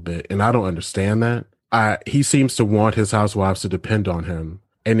him a little bit. And I don't understand that. He seems to want his housewives to depend on him.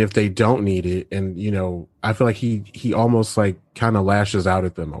 And if they don't need it, and, you know, I feel like he almost like kind of lashes out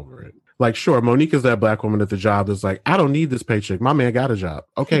at them over it. Like, sure, Monique is that black woman at the job that's like, I don't need this paycheck. My man got a job.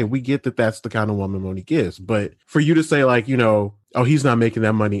 Okay, we get that that's the kind of woman Monique is. But for you to say like, you know, oh, he's not making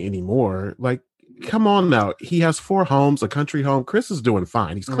that money anymore. Like, come on now. He has 4 homes, a country home. Chris is doing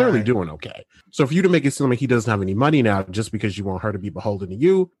fine. He's clearly doing okay. So for you to make it seem like he doesn't have any money now just because you want her to be beholden to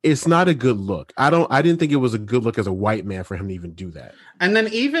you, it's not a good look. I didn't think it was a good look as a white man for him to even do that. And then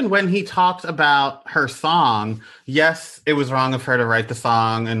even when he talked about her song, yes, it was wrong of her to write the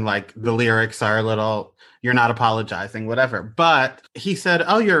song and like the lyrics are a little, you're not apologizing, whatever. But he said,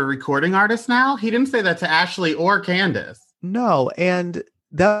 oh, you're a recording artist now? He didn't say that to Ashley or Candace. No, and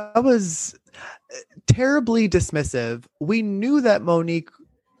that was terribly dismissive. We knew that Monique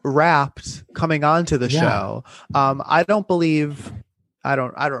rapped coming onto the show. I don't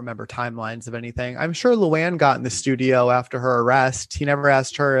remember timelines of anything. I'm sure Luann got in the studio after her arrest. He never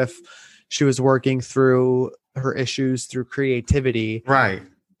asked her if she was working through her issues through creativity. Right.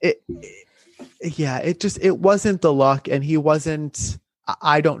 It wasn't the look, and he wasn't.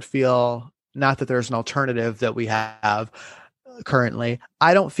 I don't feel, not that there's an alternative that we have currently,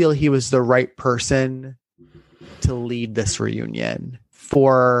 I don't feel he was the right person to lead this reunion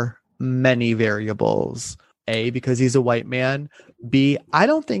for many variables. A, because he's a white man. B, I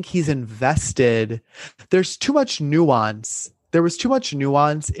don't think he's invested. There's too much nuance. There was too much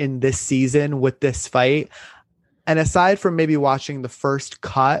nuance in this season with this fight. And aside from maybe watching the first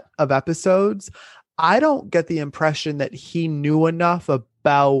cut of episodes, I don't get the impression that he knew enough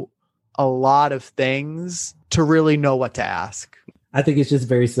about a lot of things to really know what to ask. I think it's just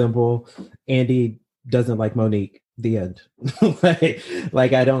very simple. Andy doesn't like Monique. The end.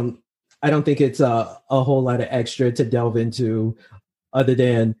 like I don't think it's a whole lot of extra to delve into, other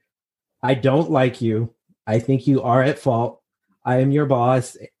than I don't like you. I think you are at fault. I am your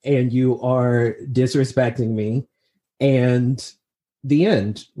boss and you are disrespecting me. And the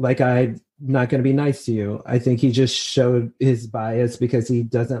end. Like, I'm not going to be nice to you. I think he just showed his bias because he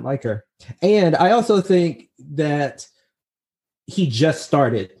doesn't like her. And I also think that he just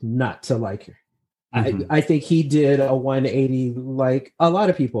started not to like her. Mm-hmm. I think he did a 180 like a lot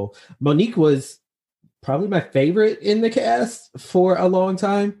of people. Monique was probably my favorite in the cast for a long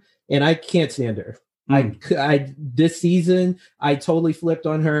time, and I can't stand her. I this season I totally flipped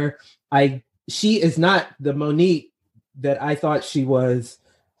on her. She is not the Monique that I thought she was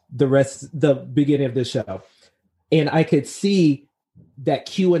the beginning of the show. And I could see that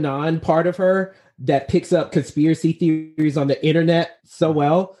QAnon part of her that picks up conspiracy theories on the internet so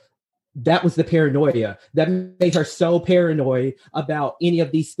well. That was the paranoia that made her so paranoid about any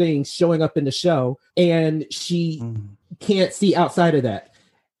of these things showing up in the show. And she can't see outside of that.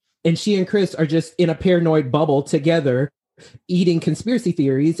 And she and Chris are just in a paranoid bubble together, eating conspiracy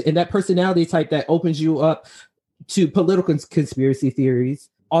theories. And that personality type that opens you up to political conspiracy theories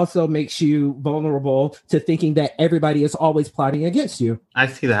also makes you vulnerable to thinking that everybody is always plotting against you. I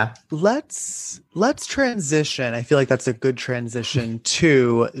see that. Let's transition. I feel like that's a good transition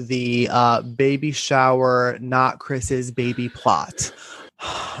to the baby shower, not Chris's baby plot.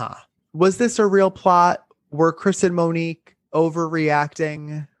 Was this a real plot? Were Chris and Monique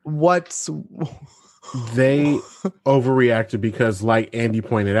overreacting? They overreacted because, like Andy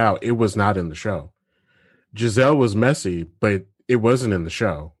pointed out, it was not in the show. Giselle was messy, but it wasn't in the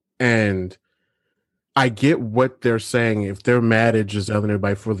show. And I get what they're saying. If they're mad at Giselle and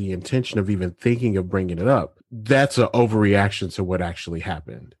everybody for the intention of even thinking of bringing it up, that's an overreaction to what actually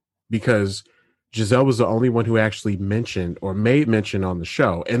happened. Because Giselle was the only one who actually mentioned or made mention on the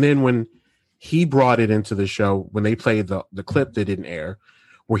show. And then when he brought it into the show, when they played the clip that didn't air,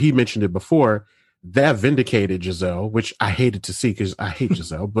 where he mentioned it before, that vindicated Giselle, which I hated to see because I hate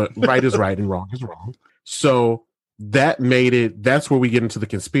Giselle, but right is right and wrong is wrong. So that made it, that's where we get into the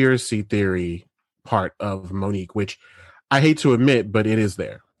conspiracy theory part of Monique, which I hate to admit, but it is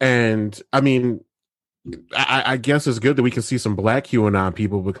there. And I mean, I guess it's good that we can see some Black QAnon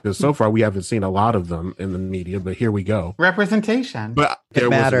people because so far we haven't seen a lot of them in the media, but here we go. Representation. But it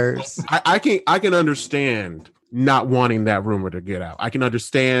matters. I can understand not wanting that rumor to get out. I can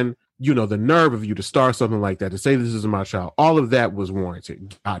understand, you know, the nerve of you to start something like that, to say this is my child. All of that was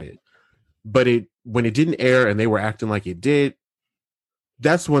warranted. Got it. But when it didn't air and they were acting like it did,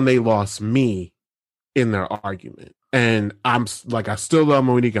 that's when they lost me in their argument. And I'm like, I still love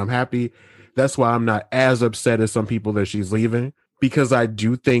Monique. I'm happy. That's why I'm not as upset as some people that she's leaving, because I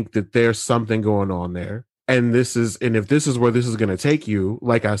do think that there's something going on there. And if this is where this is going to take you,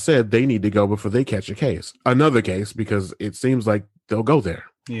 like I said, they need to go before they catch another case, because it seems like they'll go there.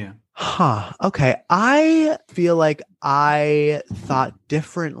 Yeah. Okay. I feel like I thought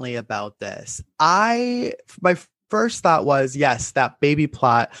differently about this. My first thought was, yes, that baby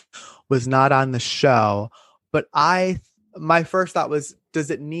plot was not on the show, but my first thought was, does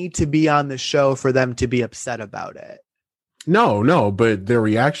it need to be on the show for them to be upset about it? No, but their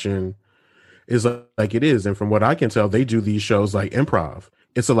reaction is like it is. And from what I can tell, they do these shows like improv.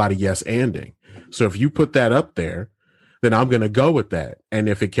 It's a lot of yes anding. So if you put that up there, then I'm going to go with that. And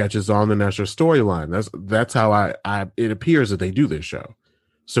if it catches on, then that's your storyline. That's how it appears that they do this show.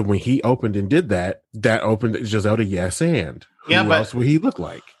 So when he opened and did that opened Giselle to yes and. Who else would he look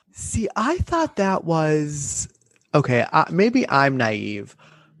like? See, I thought that was... Okay, maybe I'm naive.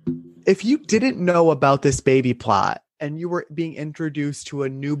 If you didn't know about this baby plot and you were being introduced to a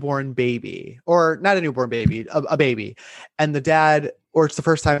newborn baby, or not a newborn baby, a baby, and the dad, or it's the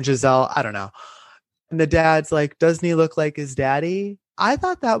first time Giselle, I don't know, and the dad's like, doesn't he look like his daddy? I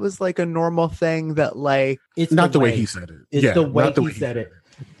thought that was like a normal thing that, like... It's not the way he said it. It's the way he said it.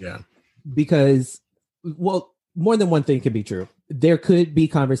 Yeah. Because, well, more than one thing could be true. There could be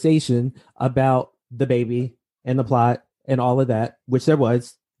conversation about the baby and the plot and all of that, which there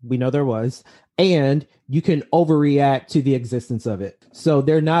was. We know there was. And you can overreact to the existence of it. So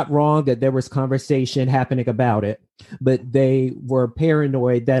they're not wrong that there was conversation happening about it, but they were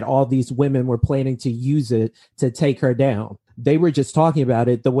paranoid that all these women were planning to use it to take her down. They were just talking about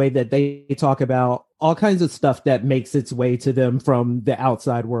it the way that they talk about all kinds of stuff that makes its way to them from the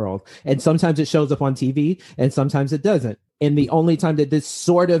outside world. And sometimes it shows up on TV and sometimes it doesn't. And the only time that this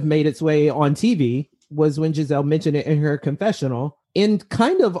sort of made its way on TV was when Giselle mentioned it in her confessional in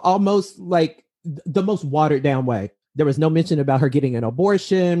kind of almost like the most watered down way. There was no mention about her getting an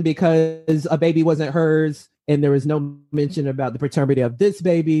abortion because a baby wasn't hers. And there was no mention about the paternity of this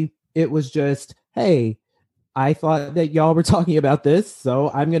baby. It was just, hey, I thought that y'all were talking about this,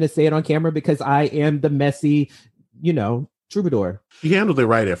 so I'm going to say it on camera because I am the messy, troubadour. She handled it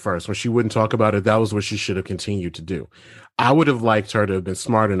right at first. When she wouldn't talk about it, that was what she should have continued to do. I would have liked her to have been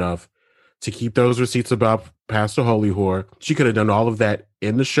smart enough to keep those receipts about Pastor Holy Whore. She could have done all of that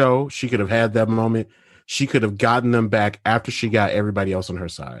in the show. She could have had that moment. She could have gotten them back after she got everybody else on her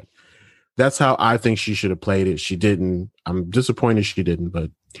side. That's how I think she should have played it. She didn't. I'm disappointed she didn't,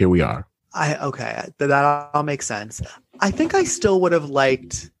 but here we are. Okay, that all makes sense. I think I still would have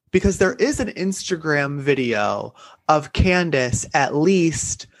liked, because there is an Instagram video of Candace at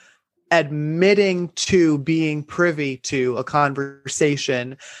least admitting to being privy to a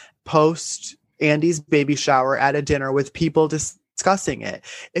conversation post Andy's baby shower at a dinner with people discussing it.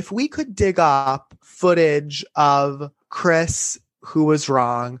 If we could dig up footage of Chris, who was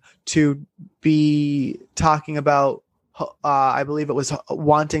wrong, to be talking about, I believe it was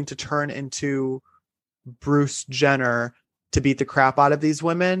wanting to turn into Bruce Jenner to beat the crap out of these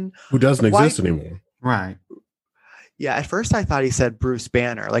women. Who doesn't exist anymore. Right. Yeah, at first I thought he said Bruce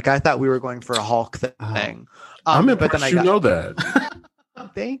Banner. Like, I thought we were going for a Hulk thing. I'm impressed you know that.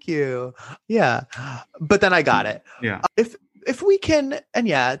 Thank you. Yeah. But then I got it. Yeah. If we can, and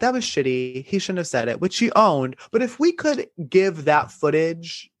yeah, that was shitty. He shouldn't have said it, which he owned. But if we could give that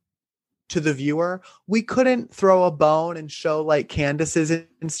footage to the viewer, we couldn't throw a bone and show like Candace's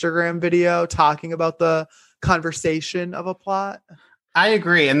Instagram video talking about the conversation of a plot. I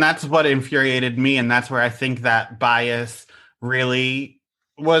agree. And that's what infuriated me. And that's where I think that bias really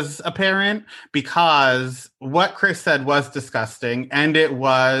was apparent, because what Chris said was disgusting and it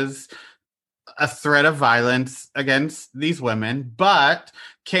was a threat of violence against these women. But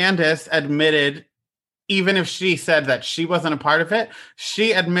Candace admitted, even if she said that she wasn't a part of it,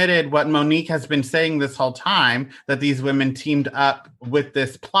 she admitted what Monique has been saying this whole time, that these women teamed up with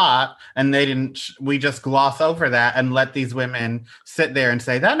this plot, and we just gloss over that and let these women sit there and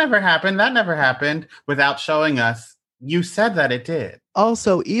say, that never happened, without showing us, you said that it did.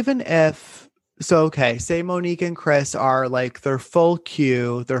 Also, even if, so, okay, say Monique and Chris are like, they're full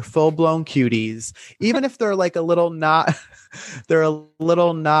Q, they're full blown cuties, even if they're like a little not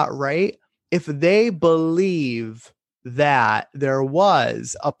right. If they believe that there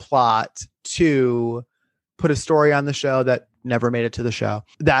was a plot to put a story on the show that never made it to the show,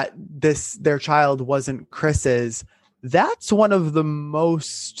 that their child wasn't Chris's, that's one of the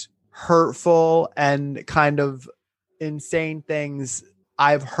most hurtful and kind of insane things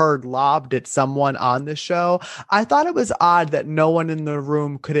I've heard lobbed at someone on the show. I thought it was odd that no one in the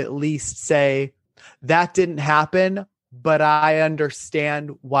room could at least say, that didn't happen, but I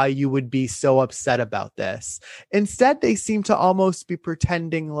understand why you would be so upset about this. Instead, they seem to almost be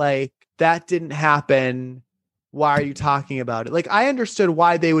pretending like that didn't happen. Why are you talking about it? Like, I understood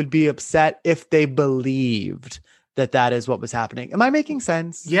why they would be upset if they believed that is what was happening. Am I making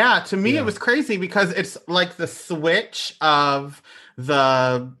sense? Yeah, to me, It was crazy because it's like the switch of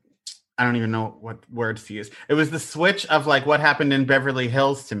I don't even know what words to use. It was the switch of like what happened in Beverly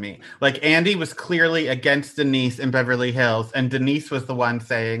Hills to me. Like, Andy was clearly against Denise in Beverly Hills, and Denise was the one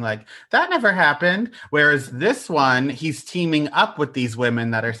saying like, that never happened. Whereas this one, he's teaming up with these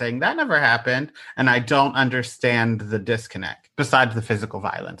women that are saying that never happened. And I don't understand the disconnect, besides the physical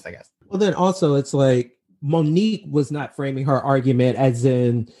violence, I guess. Well, then also it's like, Monique was not framing her argument as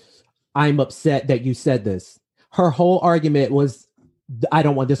in, I'm upset that you said this. Her whole argument was, I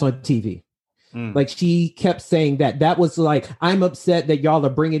don't want this on TV. Like, she kept saying that was like, I'm upset that y'all are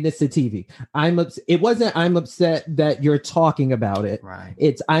bringing this to TV. It wasn't, I'm upset that you're talking about it. Right.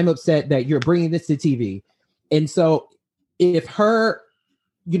 It's, I'm upset that you're bringing this to TV. And so if her,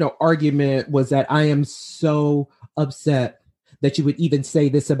 argument was that I am so upset that you would even say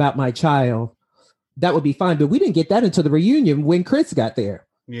this about my child, that would be fine. But we didn't get that until the reunion when Chris got there.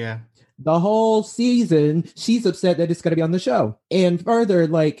 Yeah. The whole season, she's upset that it's going to be on the show. And further,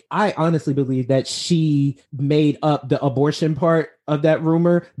 like, I honestly believe that she made up the abortion part of that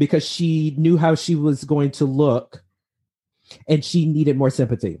rumor because she knew how she was going to look and she needed more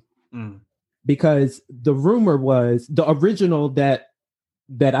sympathy. Because the rumor was, the original that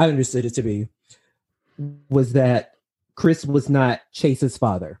I understood it to be, was that Chris was not Chase's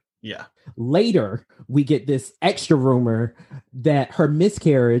father. Yeah. Later, we get this extra rumor that her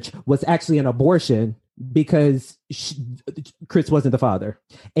miscarriage was actually an abortion because Chris wasn't the father.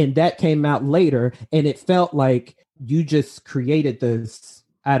 And that came out later. And it felt like you just created this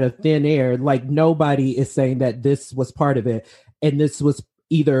out of thin air. Like, nobody is saying that this was part of it. And this was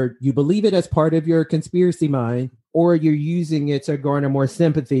either you believe it as part of your conspiracy mind, or you're using it to garner more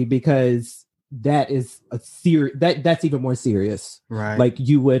sympathy because that is that's even more serious. Right. Like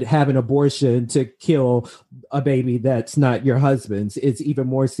you would have an abortion to kill a baby that's not your husband's. It's even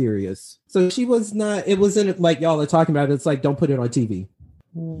more serious. So she was not, it wasn't like y'all are talking about. It's like, don't put it on TV.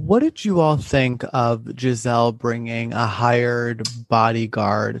 What did you all think of Giselle bringing a hired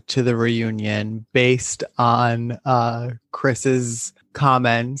bodyguard to the reunion based on Chris's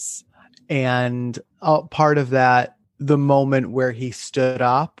comments? And part of that, the moment where he stood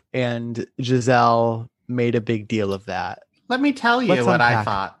up and Giselle made a big deal of that. Let me tell you Let's what I unpack.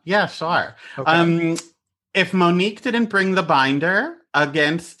 thought. Yeah, sure. Okay. If Monique didn't bring the binder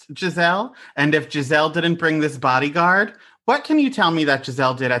against Giselle, and if Giselle didn't bring this bodyguard, what can you tell me that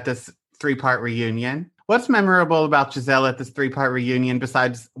Giselle did at this 3-part reunion? What's memorable about Giselle at this 3-part reunion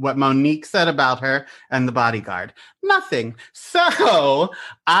besides what Monique said about her and the bodyguard? Nothing. So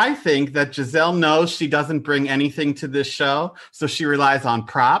I think that Giselle knows she doesn't bring anything to this show, so she relies on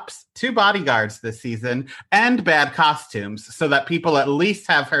props, 2 bodyguards this season, and bad costumes so that people at least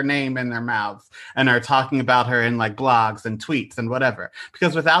have her name in their mouths and are talking about her in like blogs and tweets and whatever.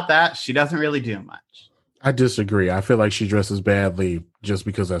 Because without that, she doesn't really do much. I disagree. I feel like she dresses badly just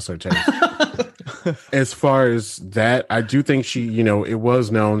because that's her taste. As far as that, I do think she, you know, it was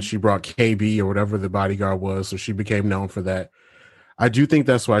known she brought KB or whatever the bodyguard was, so she became known for that. I do think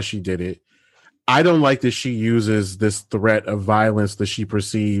that's why she did it. I don't like that she uses this threat of violence that she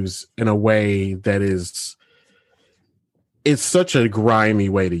perceives in a way that is, it's such a grimy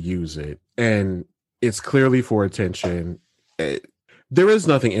way to use it. And it's clearly for attention. There is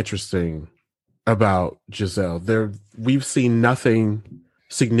nothing interesting about Giselle. We've seen nothing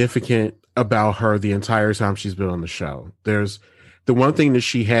significant about her the entire time she's been on the show. There's the one thing that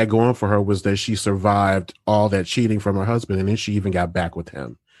she had going for her was that she survived all that cheating from her husband, and then she even got back with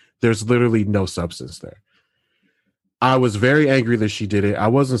him. There's literally no substance there. I was very angry that she did it. I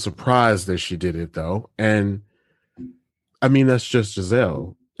wasn't surprised that she did it though. And I mean, that's just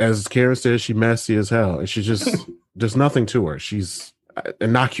Giselle. As Karen says, she's messy as hell, and she just there's nothing to her. She's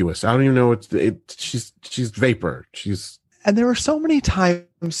innocuous. I don't even know she's vapor. And there were so many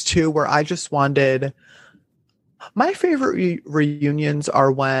times too where I just wanted, my favorite reunions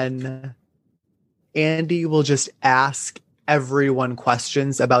are when Andy will just ask everyone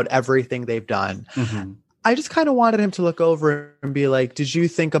questions about everything they've done. Mm-hmm. I just kind of wanted him to look over and be like, did you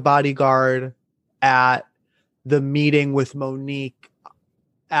think a bodyguard at the meeting with Monique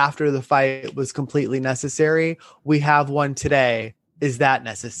after the fight was completely necessary? We have one today. Is that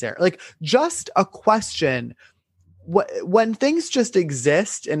necessary? Like, just a question. When things just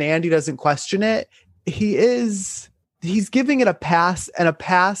exist and Andy doesn't question it, he's giving it a pass, and a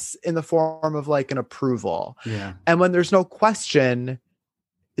pass in the form of like an approval. Yeah. And when there's no question,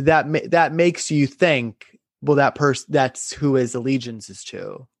 that makes you think, well, that person, that's who his allegiance is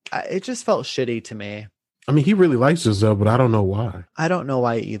to. It just felt shitty to me. I mean, he really likes Giselle, but I don't know why. I don't know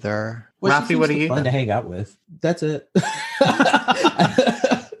why either. Well, Rafi, what do you fun think? to hang out with? That's it.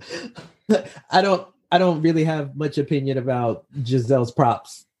 I don't really have much opinion about Giselle's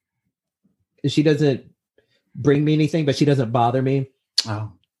props. She doesn't bring me anything, but she doesn't bother me.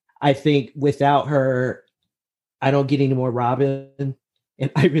 Oh. I think without her, I don't get any more Robin,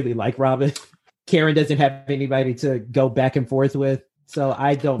 and I really like Robin. Karen doesn't have anybody to go back and forth with, so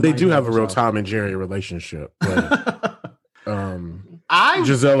I don't. They do mind have a real Giselle. Tom and Jerry relationship. But, I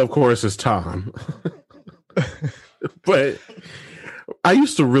Giselle, of course, is Tom. But I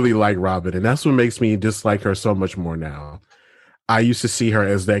used to really like Robin, and that's what makes me dislike her so much more now. I used to see her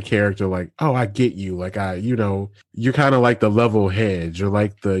as that character, like, oh, I get you. Like, you're kind of like the level head. You're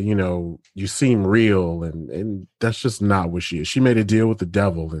like you seem real, and that's just not what she is. She made a deal with the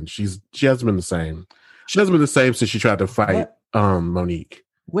devil, and she hasn't been the same. She hasn't been the same since she tried to fight Monique.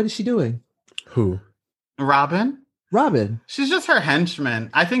 What is she doing? Who? Robin? Robin. She's just her henchman.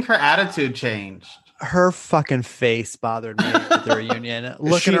 I think her attitude changed. Her fucking face bothered me at the reunion.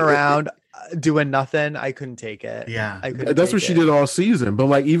 Looking around, doing nothing. I couldn't take it. Yeah. That's what she did all season. But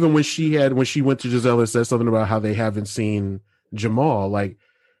like, even when she went to Giselle and said something about how they haven't seen Jamal, like,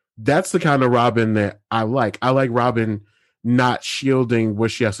 that's the kind of Robin that I like. I like Robin not shielding what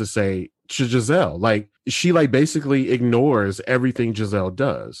she has to say to Giselle. Like, she like basically ignores everything Giselle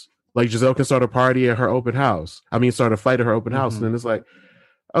does. Like, Giselle can start a party at her open house. I mean, start a fight at her open house. And then it's like,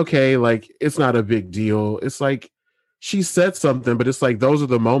 okay, like, it's not a big deal. It's like, she said something, but it's like, those are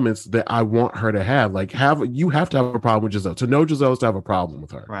the moments that I want her to have. Like, you have to have a problem with Giselle. To know Giselle is to have a problem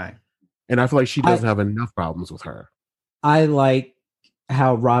with her. Right. And I feel like she doesn't have enough problems with her. I like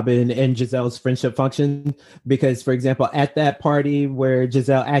how Robin and Giselle's friendship function, because, for example, at that party where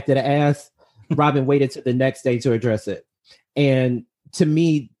Giselle acted an ass, Robin waited to the next day to address it. And to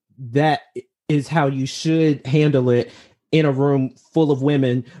me, that is how you should handle it in a room full of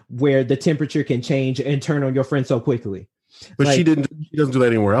women where the temperature can change and turn on your friend so quickly. But she doesn't do that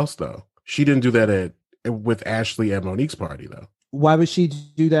anywhere else, though. She didn't do that with Ashley at Monique's party, though. Why would she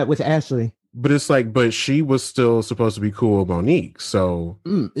do that with Ashley? But it's like, but she was still supposed to be cool with Monique. So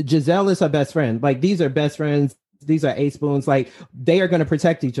Giselle is her best friend. Like, these are best friends. These are eight spoons. Like, they are going to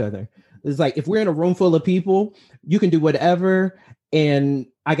protect each other. It's like, if we're in a room full of people, you can do whatever, and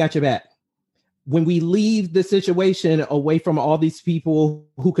I got your back. When we leave the situation away from all these people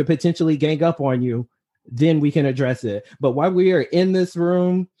who could potentially gang up on you, then we can address it. But while we are in this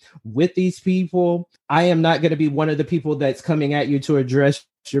room with these people, I am not going to be one of the people that's coming at you to address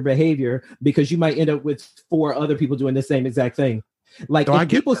your behavior, because you might end up with 4 other people doing the same exact thing. Like, if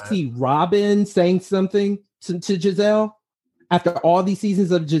people see Robin saying something to Giselle after all these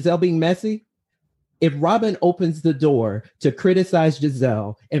seasons of Giselle being messy, if Robin opens the door to criticize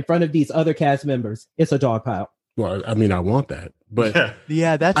Giselle in front of these other cast members, it's a dog pile. Well, I mean, I want that, but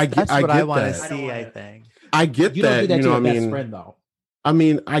that's what I want to see. I think I get you that. Don't do that you to know, your I best mean, friend, though. I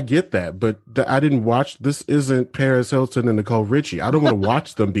mean, I get that, but I didn't watch. This isn't Paris Hilton and Nicole Richie. I don't want to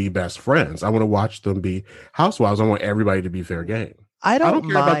watch them be best friends. I want to watch them be housewives. I want everybody to be fair game. I don't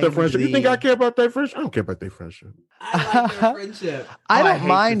care about their friendship. You think I care about their friendship? I don't care about their friendship. I like their friendship. I don't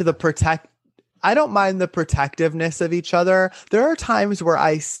mind I don't mind the protectiveness of each other. There are times where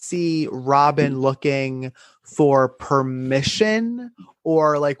I see Robin looking for permission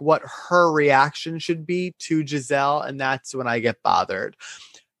or like what her reaction should be to Giselle, and that's when I get bothered.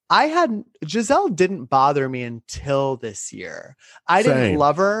 Giselle didn't bother me until this year. I didn't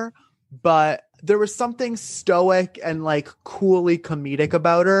love her, but there was something stoic and like coolly comedic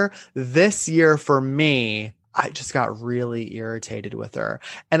about her. This year for me, I just got really irritated with her.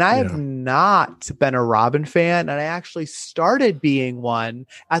 And I have not been a Robin fan. And I actually started being one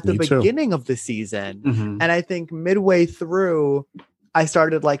at the beginning of the season. Mm-hmm. And I think midway through, I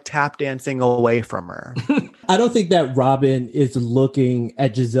started like tap dancing away from her. I don't think that Robin is looking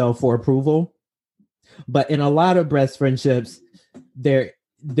at Giselle for approval. But in a lot of breast friendships, there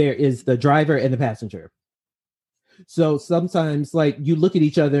is the driver and the passenger. So sometimes like you look at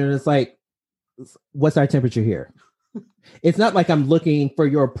each other and it's like, what's our temperature here? It's not like I'm looking for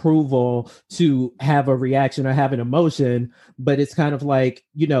your approval to have a reaction or have an emotion, but it's kind of like,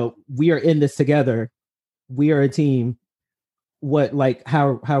 you know, we are in this together. We are a team.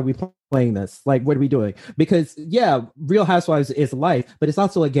 How are we playing this? Like, what are we doing? Because Real Housewives is life, but it's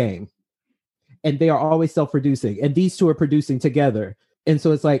also a game. And they are always self-producing. And these two are producing together. And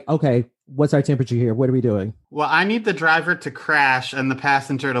so it's like, okay, what's our temperature here? What are we doing? Well, I need the driver to crash and the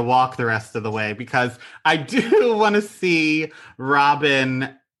passenger to walk the rest of the way, because I do want to see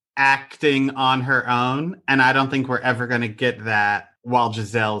Robin acting on her own. And I don't think we're ever going to get that while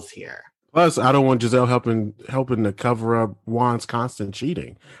Giselle's here. Plus, I don't want Giselle helping to cover up Juan's constant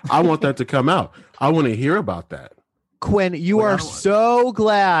cheating. I want that to come out. I want to hear about that. Quinn, you are so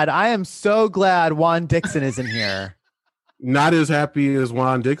glad. I am so glad Juan Dixon isn't here. Not as happy as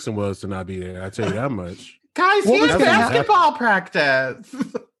Juan Dixon was to not be there. I tell you that much. Guys, he has basketball practice.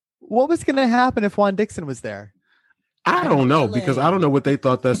 What was going to happen if Juan Dixon was there? I don't know, because I don't know what they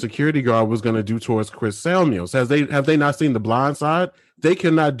thought that security guard was going to do towards Chris Samuels. Have they not seen The Blind Side? They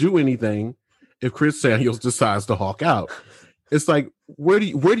cannot do anything if Chris Samuels decides to hawk out. It's like, where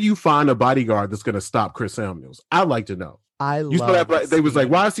do you find a bodyguard that's going to stop Chris Samuels? I'd like to know. They was like,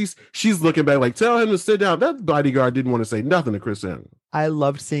 why is he? She's looking back like, tell him to sit down. That bodyguard didn't want to say nothing to Chris Samuels. I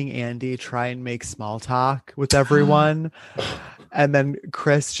loved seeing Andy try and make small talk with everyone. And then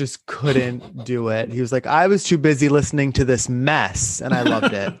Chris just couldn't do it. He was like, I was too busy listening to this mess. And I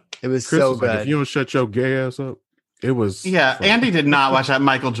loved it. It was Chris so was good. Like, if you don't shut your gay ass up, it was. Yeah, fun. Andy did not watch that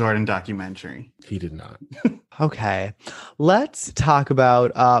Michael Jordan documentary. He did not. Okay. Let's talk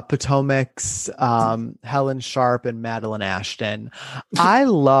about Potomac's Helen Sharp and Madeline Ashton. I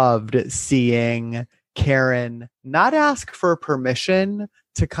loved seeing Karen not ask for permission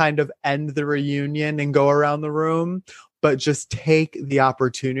to kind of end the reunion and go around the room, but just take the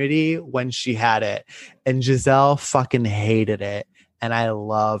opportunity when she had it. And Giselle fucking hated it. And I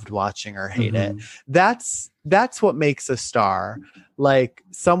loved watching her hate it. That's what makes a star. Like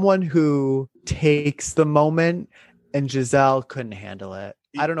someone who takes the moment, and Giselle couldn't handle it.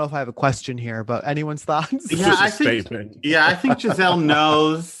 I don't know if I have a question here, but anyone's thoughts? Yeah, I think Giselle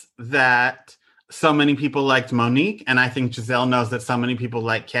knows that so many people liked Monique, and I think Giselle knows that so many people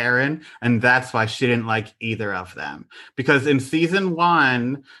like Karen, and that's why she didn't like either of them. Because in season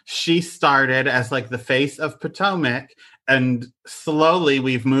 1, she started as like the face of Potomac, And slowly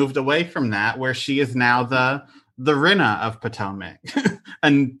we've moved away from that, where she is now the Rinna of Potomac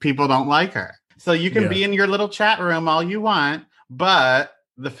and people don't like her. So you can be in your little chat room all you want, but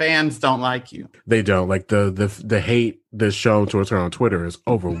the fans don't like you. They don't. Like the hate that's shown towards her on Twitter is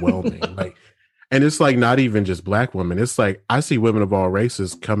overwhelming. Like, and it's like not even just Black women. It's like I see women of all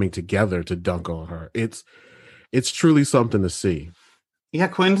races coming together to dunk on her. It's truly something to see. Yeah,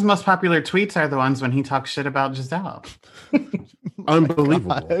 Quinn's most popular tweets are the ones when he talks shit about Giselle.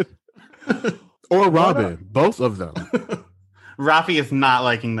 Unbelievable. Or Robin, both of them. Rafi is not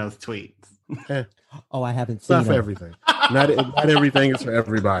liking those tweets. Oh, I haven't seen Not for everything. Not everything is for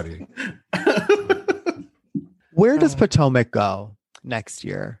everybody. Where does Potomac go next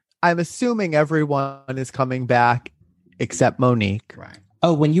year? I'm assuming everyone is coming back except Monique. Right.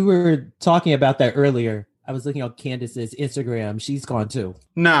 Oh, when you were talking about that earlier, I was looking on Candace's Instagram. She's gone too.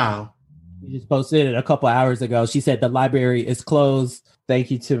 No. She just posted it a couple hours ago. She said the library is closed. Thank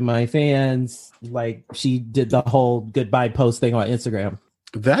you to my fans. Like, she did the whole goodbye post thing on Instagram.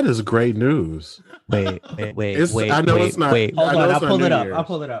 That is great news. Wait. I know it's not. Hold on, I'll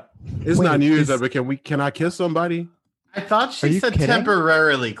pull it up. It's not New Year's, but can I kiss somebody? I thought she said kidding?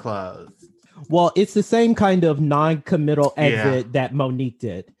 temporarily closed. Well, it's the same kind of non-committal exit that Monique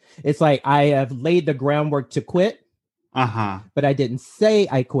did. It's like, I have laid the groundwork to quit, but I didn't say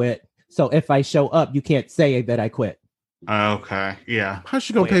I quit. So if I show up, you can't say that I quit. Okay, yeah. How's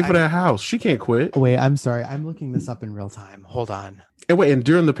she gonna pay for that house? She can't quit. Wait, I'm sorry. I'm looking this up in real time. Hold on. And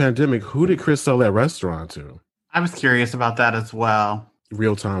during the pandemic, who did Chris sell that restaurant to? I was curious about that as well.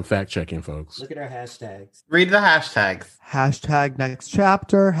 Real-time fact-checking, folks. Look at our hashtags. Read the hashtags. Hashtag next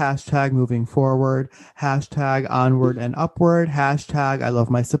chapter. Hashtag moving forward. Hashtag onward and upward. Hashtag I love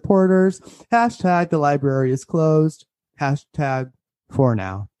my supporters. Hashtag the library is closed. Hashtag for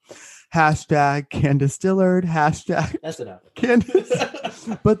now. Hashtag Candace Dillard. Hashtag That's enough. Candace.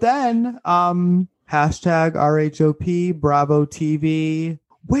 But then, hashtag RHOP, Bravo TV.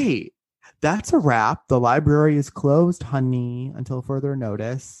 Wait, that's a wrap. The library is closed, honey, until further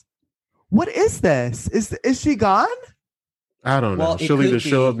notice. What is this? Is she gone? I don't know. Well, She'll it either could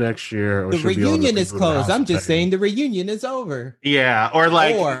show be. up next year or The she'll be on reunion the is People in the closed. House I'm just thing. saying the reunion is over. Yeah, or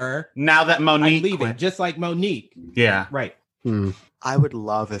like Or now that I'm Monique leaving, quit. just like Monique. Yeah. Right. I would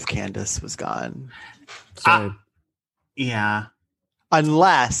love if Candace was gone. Same. Yeah.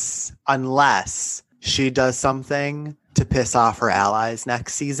 Unless she does something to piss off her allies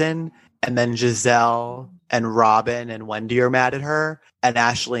next season, and then Giselle and Robin and Wendy are mad at her, and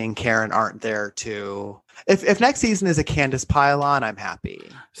Ashley and Karen aren't there to. If next season is a Candace pile-on, I'm happy.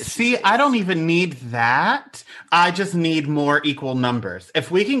 See, I don't even need that. I just need more equal numbers.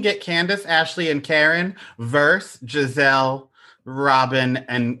 If we can get Candace, Ashley, and Karen versus Giselle, Robin,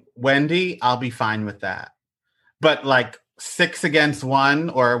 and Wendy, I'll be fine with that. But like 6 against 1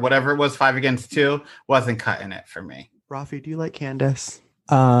 or whatever it was, 5 against 2 wasn't cutting it for me. Rafi, do you like Candace?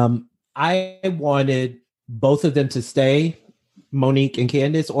 I wanted both of them to stay, Monique and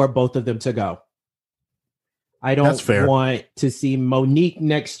Candace, or both of them to go. I That's don't fair. want to see Monique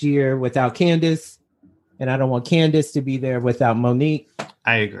next year without Candace, and I don't want Candace to be there without Monique,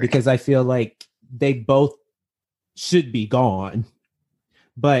 I agree. because I feel like they both should be gone.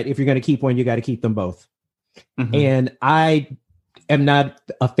 But if you're going to keep one, you got to keep them both. Mhm. And I am not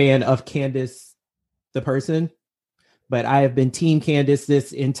a fan of Candace, the person, but I have been Team Candace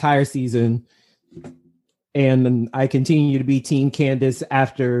this entire season. And I continue to be Team Candace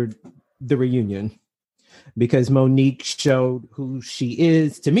after the reunion, because Monique showed who she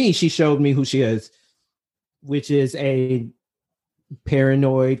is. To me, she showed me who she is, which is a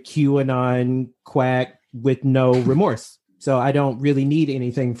paranoid QAnon quack with no remorse. So I don't really need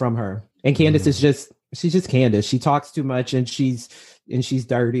anything from her. And Candace is she's just Candace. She talks too much and she's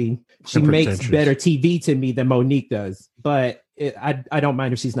dirty. She And makes pretentious. better TV to me than Monique does. But I don't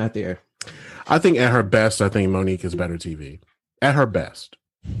mind if she's not there. I think at her best, I think Monique is better TV. At her best.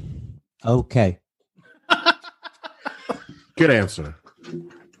 Okay. Good answer.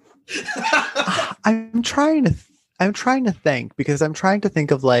 I'm trying to think, because I'm trying to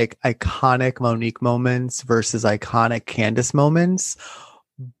think of like iconic Monique moments versus iconic Candace moments.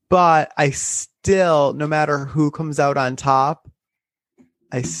 But I still, no matter who comes out on top,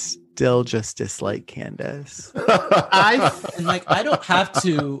 I still just dislike Candace. And like I don't have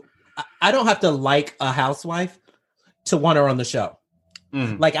to like a housewife to want her on the show.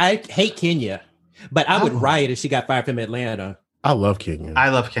 Mm. Like I hate Kenya, but I would riot if she got fired from Atlanta. I love Kenya. I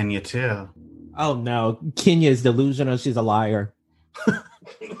love Kenya too. Oh no, Kenya is delusional. She's a liar.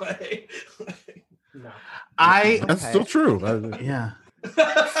 I That's Okay. still true. yeah.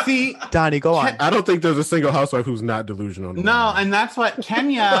 See, Donnie, go on. I don't think there's a single housewife who's not delusional. no, and that's what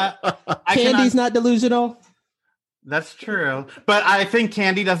Kenya. Candy's not delusional. That's true, but I think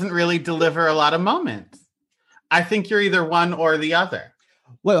Candy doesn't really deliver a lot of moments. I think you're either one or the other.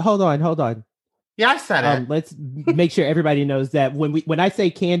 Wait, hold on. Yeah, I said it. Let's make sure everybody knows that when I say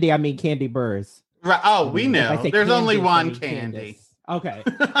Candy, I mean Kandi Burruss. Right. Oh, we If I know. say There's Candace, only I one mean Candy. Okay.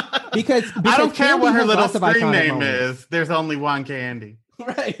 Because I don't care Candy what her has little lots of screen iconic name moments. is. There's only one Candy.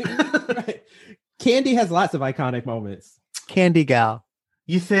 Right. Candy has lots of iconic moments. Candy Gal.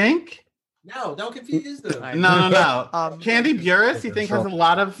 You think? No, don't confuse them. No. Candy Burruss, you think has a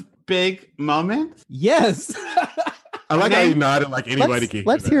lot of big moments? Yes. I like how you nodded like anybody can.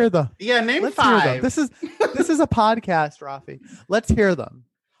 Let's hear them. Yeah, name Let's hear them. 5. This is a podcast, Rafi. Let's hear them.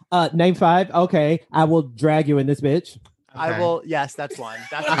 Name 5. Okay, I will drag you in this bitch. I will. Yes, that's one.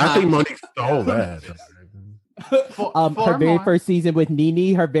 That's I think Monique stole that. Her very first season with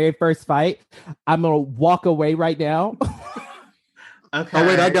Nene, her very first fight. I'm gonna walk away right now. Okay. Oh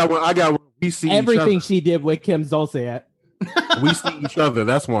wait, I got one. We see Everything each she did with Kim Zolciak. other. We see each other.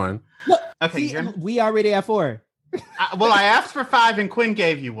 That's one. Okay. See, we already have 4. I asked for 5 and Quinn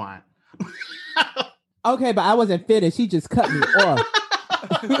gave you one. Okay, but I wasn't finished. She just cut me off.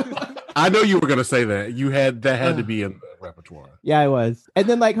 I know you were gonna say that. Had to be in the repertoire. Yeah, I was. And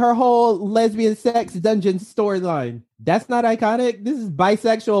then like her whole lesbian sex dungeon storyline. That's not iconic. This is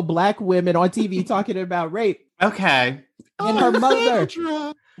bisexual black women on TV talking about rape. Okay. And her mother.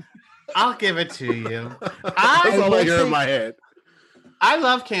 I'll give it to you. That's all I hear in my head. I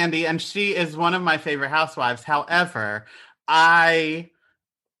love Candy, and she is one of my favorite housewives. However, I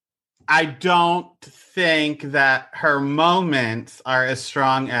don't think that her moments are as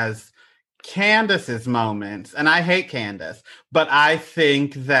strong as Candace's moments. And I hate Candace, but I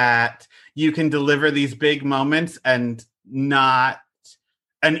think that you can deliver these big moments and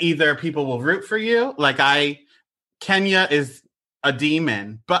either people will root for you. Kenya is a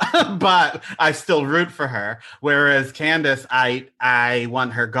demon, but I still root for her. Whereas Candace, I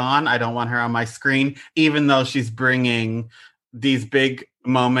want her gone. I don't want her on my screen, even though she's bringing these big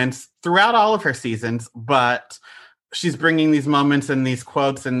moments throughout all of her seasons. But she's bringing these moments and these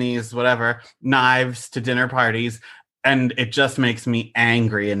quotes and these whatever knives to dinner parties, and it just makes me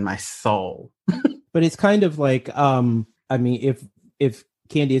angry in my soul. But it's kind of like, I mean, if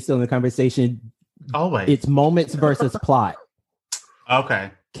Candy is still in the conversation, always it's moments versus plot.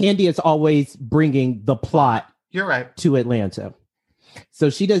 Okay. Candy is always bringing the plot. You're right. To Atlanta. So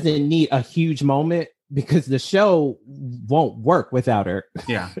she doesn't need a huge moment because the show won't work without her.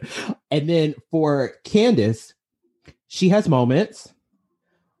 Yeah. And then for Candace, she has moments,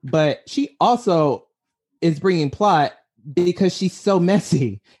 but she also is bringing plot because she's so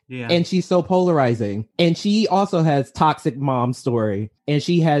messy. Yeah. And she's so polarizing. And she also has toxic mom story. And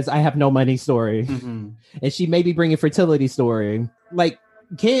she has I have no money story. Mm-hmm. And she may be bringing fertility story. Like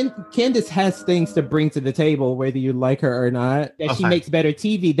Candace has things to bring to the table, whether you like her or not. That she makes better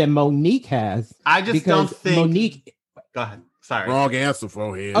TV than Monique has. I just don't think Monique. Go ahead. Sorry. Wrong answer,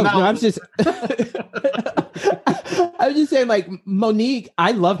 forehead. Oh, no, I'm just I'm just saying, like, Monique,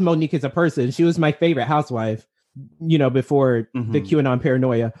 I loved Monique as a person. She was my favorite housewife, before the QAnon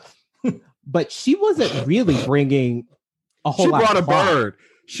paranoia. But she wasn't really bringing a whole lot. She brought a bird.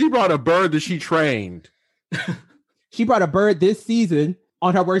 She brought a bird that she trained. She brought a bird this season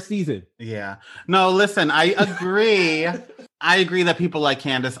on her worst season. Yeah. No, listen, I agree. I agree that people like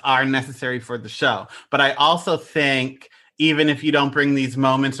Candace are necessary for the show. But I also think even if you don't bring these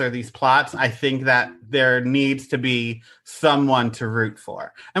moments or these plots, I think that there needs to be someone to root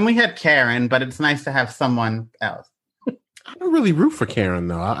for. And we had Karen, but it's nice to have someone else. I don't really root for Karen,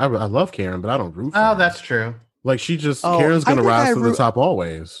 though. I love Karen, but I don't root for her. Oh, that's true. Like, Karen's going to rise to the top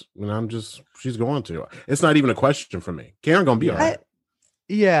always. And she's going to. It's not even a question for me. Karen going to be all right.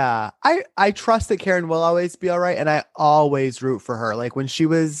 I trust that Karen will always be all right. And I always root for her. Like when she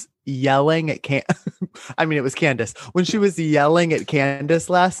was yelling at it was Candace. When she was yelling at Candace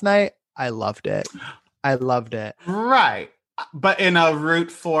last night, I loved it. Right. But in a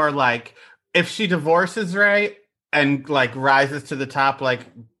root for, like, if she divorces Ray and, like, rises to the top, like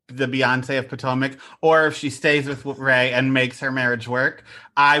the Beyonce of Potomac, or if she stays with Ray and makes her marriage work,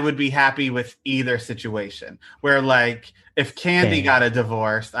 I would be happy with either situation. Where, like, if Candy got a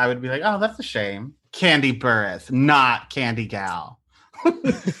divorce, I would be like, oh, that's a shame. Kandi Burruss, not Candy Gal.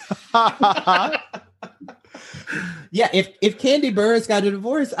 Yeah, if Kandi Burruss got a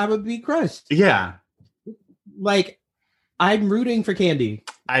divorce, I would be crushed. Yeah. Like, I'm rooting for Candy.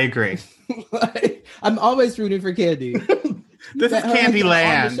 I agree. I'm always rooting for Candy. This is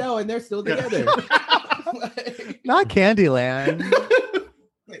Candyland. On the show, and they're still together. Not Candyland.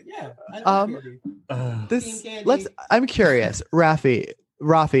 I'm curious, Rafi,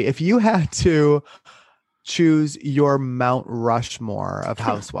 if you had to choose your Mount Rushmore of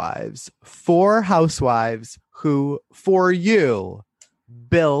housewives, 4 housewives who, for you,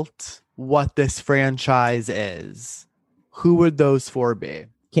 built what this franchise is, who would those 4 be?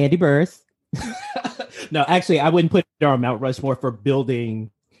 Candy Burrs. No, actually, I wouldn't put her on Mount Rushmore for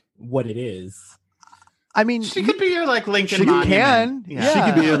building what it is. I mean, she could be your like Lincoln she Monument. Can. Yeah. She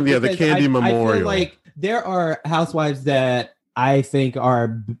could be in the Candy Memorial. I feel like there are housewives that I think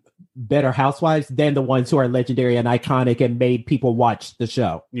are better housewives than the ones who are legendary and iconic and made people watch the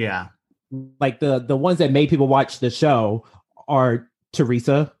show. Yeah. Like the ones that made people watch the show are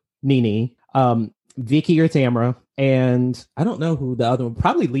Teresa, Nene, Vicky or Tamara, and I don't know who the other one,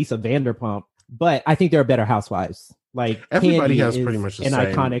 probably Lisa Vanderpump, but I think there are better housewives. Like everybody Candy has pretty much the an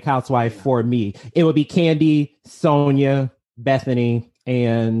same iconic housewife for me. It would be Candy, Sonia, Bethany,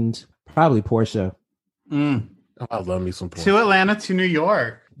 and probably Portia. Oh, I love me some Portia. To Atlanta, to New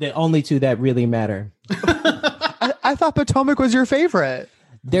York. The only 2 that really matter. I thought Potomac was your favorite.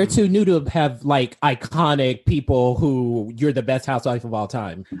 They're too new to have like iconic people who you're the best housewife of all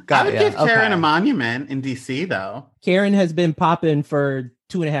time. I would give Karen a monument in DC though. Karen has been popping for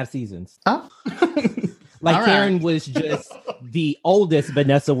 2.5 seasons. Oh. Like Karen was just the oldest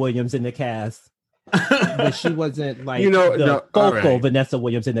Vanessa Williams in the cast. But she wasn't like vocal Vanessa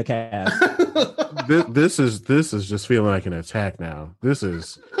Williams in the cast. This is just feeling like an attack now. This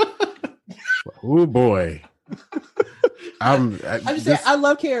is oh boy. I'm just saying I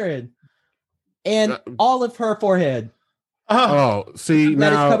love Karen and all of her forehead. Oh, see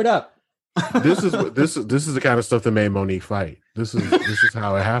that now is covered up. This is the kind of stuff that made Monique fight. This is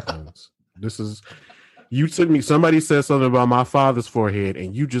how it happens. You took me. Somebody said something about my father's forehead,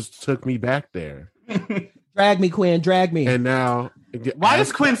 and you just took me back there. Drag me, Quinn. Drag me. And now, why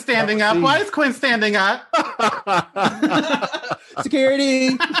is Quinn standing up? Why is Quinn standing up?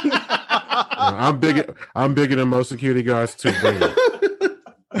 Security. I'm bigger than most security guards too.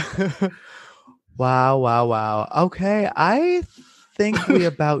 Wow. Okay, I think we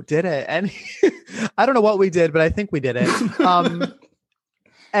about did it. And I don't know what we did, but I think we did it.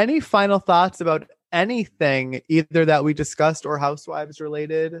 Any final thoughts about anything either that we discussed or Housewives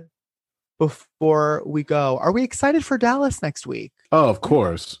related before we go? Are we excited for Dallas next week? Oh, of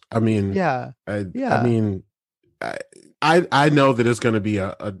course. I mean, yeah. I mean, I know that it's going to be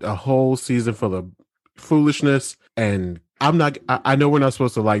a whole season full of foolishness, and I know we're not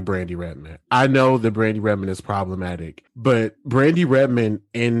supposed to like Brandy Redmond. I know that Brandy Redmond is problematic, but Brandy Redmond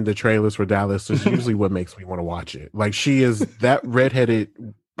in the trailers for Dallas is usually what makes me want to watch it. Like, she is that redhead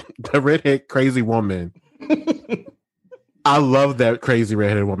crazy woman. I love that crazy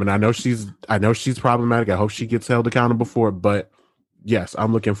redheaded woman. I know she's problematic. I hope she gets held accountable for it. But yes,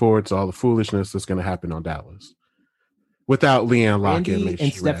 I'm looking forward to all the foolishness that's going to happen on Dallas without Leanne Lockett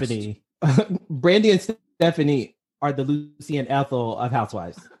and Stephanie. Brandy and Stephanie are the Lucy and Ethel of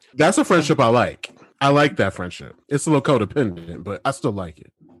Housewives. That's a friendship I like. I like that friendship. It's a little codependent, but I still like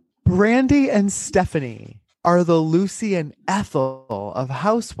it. Brandy and Stephanie are the Lucy and Ethel of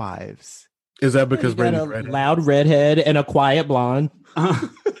Housewives. Is that because Brandy's a loud redhead and a quiet blonde?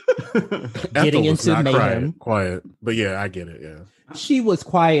 Getting into mayhem. Quiet. But yeah, I get it. Yeah. She was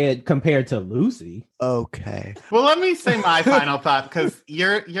quiet compared to Lucy. Okay. Well, let me say my final thought, because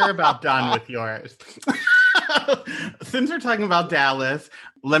you're about done with yours. Since we're talking about Dallas,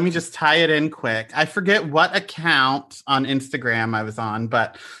 let me just tie it in quick. I forget what account on Instagram I was on,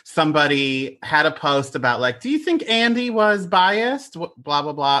 but somebody had a post about like, do you think Andy was biased? Blah,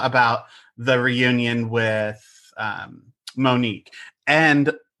 blah, blah, about the reunion with Monique.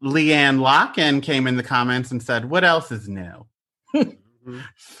 And Leanne Locken came in the comments and said, what else is new?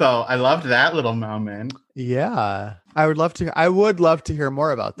 So I loved that little moment. Yeah. I would love to hear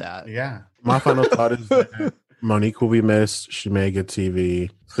more about that. Yeah. My final thought is that Monique will be missed. She may get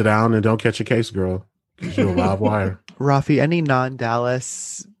TV. Sit down and don't catch a case, girl. Because you're a live wire. Rafi, any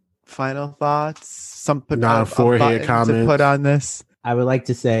non-Dallas final thoughts? Some non-forehead comments to put on this? I would like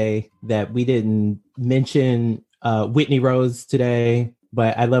to say that we didn't mention Whitney Rose today,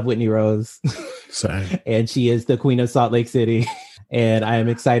 but I love Whitney Rose. Same. And she is the queen of Salt Lake City. And I am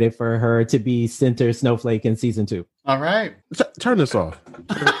excited for her to be center snowflake in season 2. All right. Turn this off.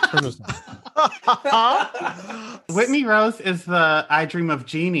 Turn this off. Whitney Rose is the I Dream of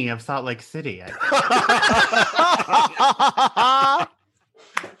Jeannie of Salt Lake City.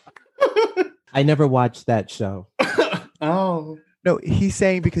 I never watched that show. Oh. No, he's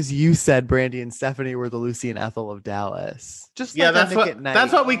saying because you said Brandy and Stephanie were the Lucy and Ethel of Dallas. Just yeah, like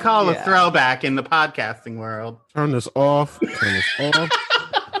that's what we call a throwback in the podcasting world. Turn this off. Turn this off.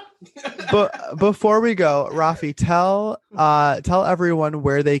 But before we go, Rafi, tell everyone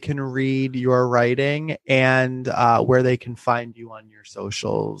where they can read your writing and where they can find you on your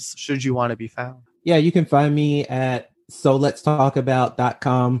socials, should you want to be found. Yeah, you can find me at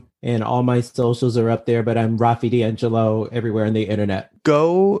soletstalkabout.com, and all my socials are up there, but I'm Rafi D'Angelo everywhere on the internet.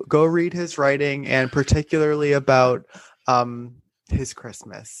 Go read his writing, and particularly about his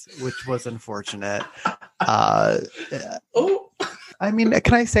Christmas, which was unfortunate. Oh, I mean,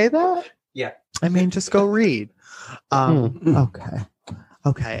 can I say that? Yeah. I mean, just go read. Okay.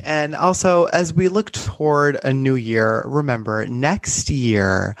 And also, as we look toward a new year, remember, next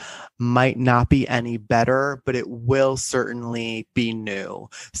year might not be any better, but it will certainly be new.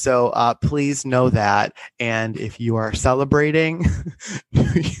 So please know that. And if you are celebrating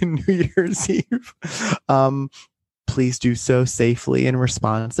New Year's Eve, please do so safely and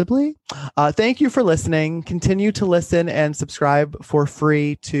responsibly. Thank you for listening. Continue to listen and subscribe for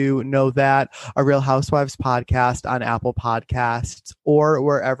free to Know That, a Real Housewives podcast on Apple Podcasts or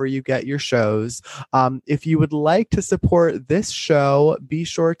wherever you get your shows. If you would like to support this show, be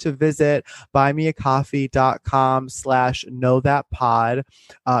sure to visit buymeacoffee.com/knowthatpod.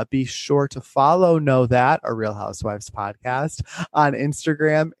 Be sure to follow Know That, a Real Housewives podcast on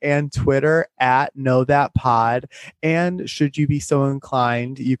Instagram and Twitter at KnowThatPod. And should you be so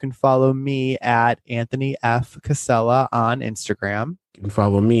inclined, you can follow me at Anthony F. Casella on Instagram. You can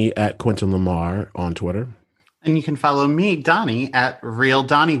follow me at Quentin Lamar on Twitter. And you can follow me, Donnie, at Real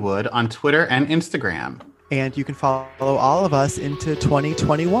Donniewood on Twitter and Instagram. And you can follow all of us into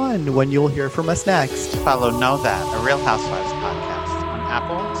 2021 when you'll hear from us next. Follow Know That, a Real Housewives podcast on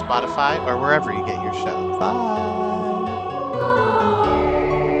Apple, Spotify, or wherever you get your shows. Bye.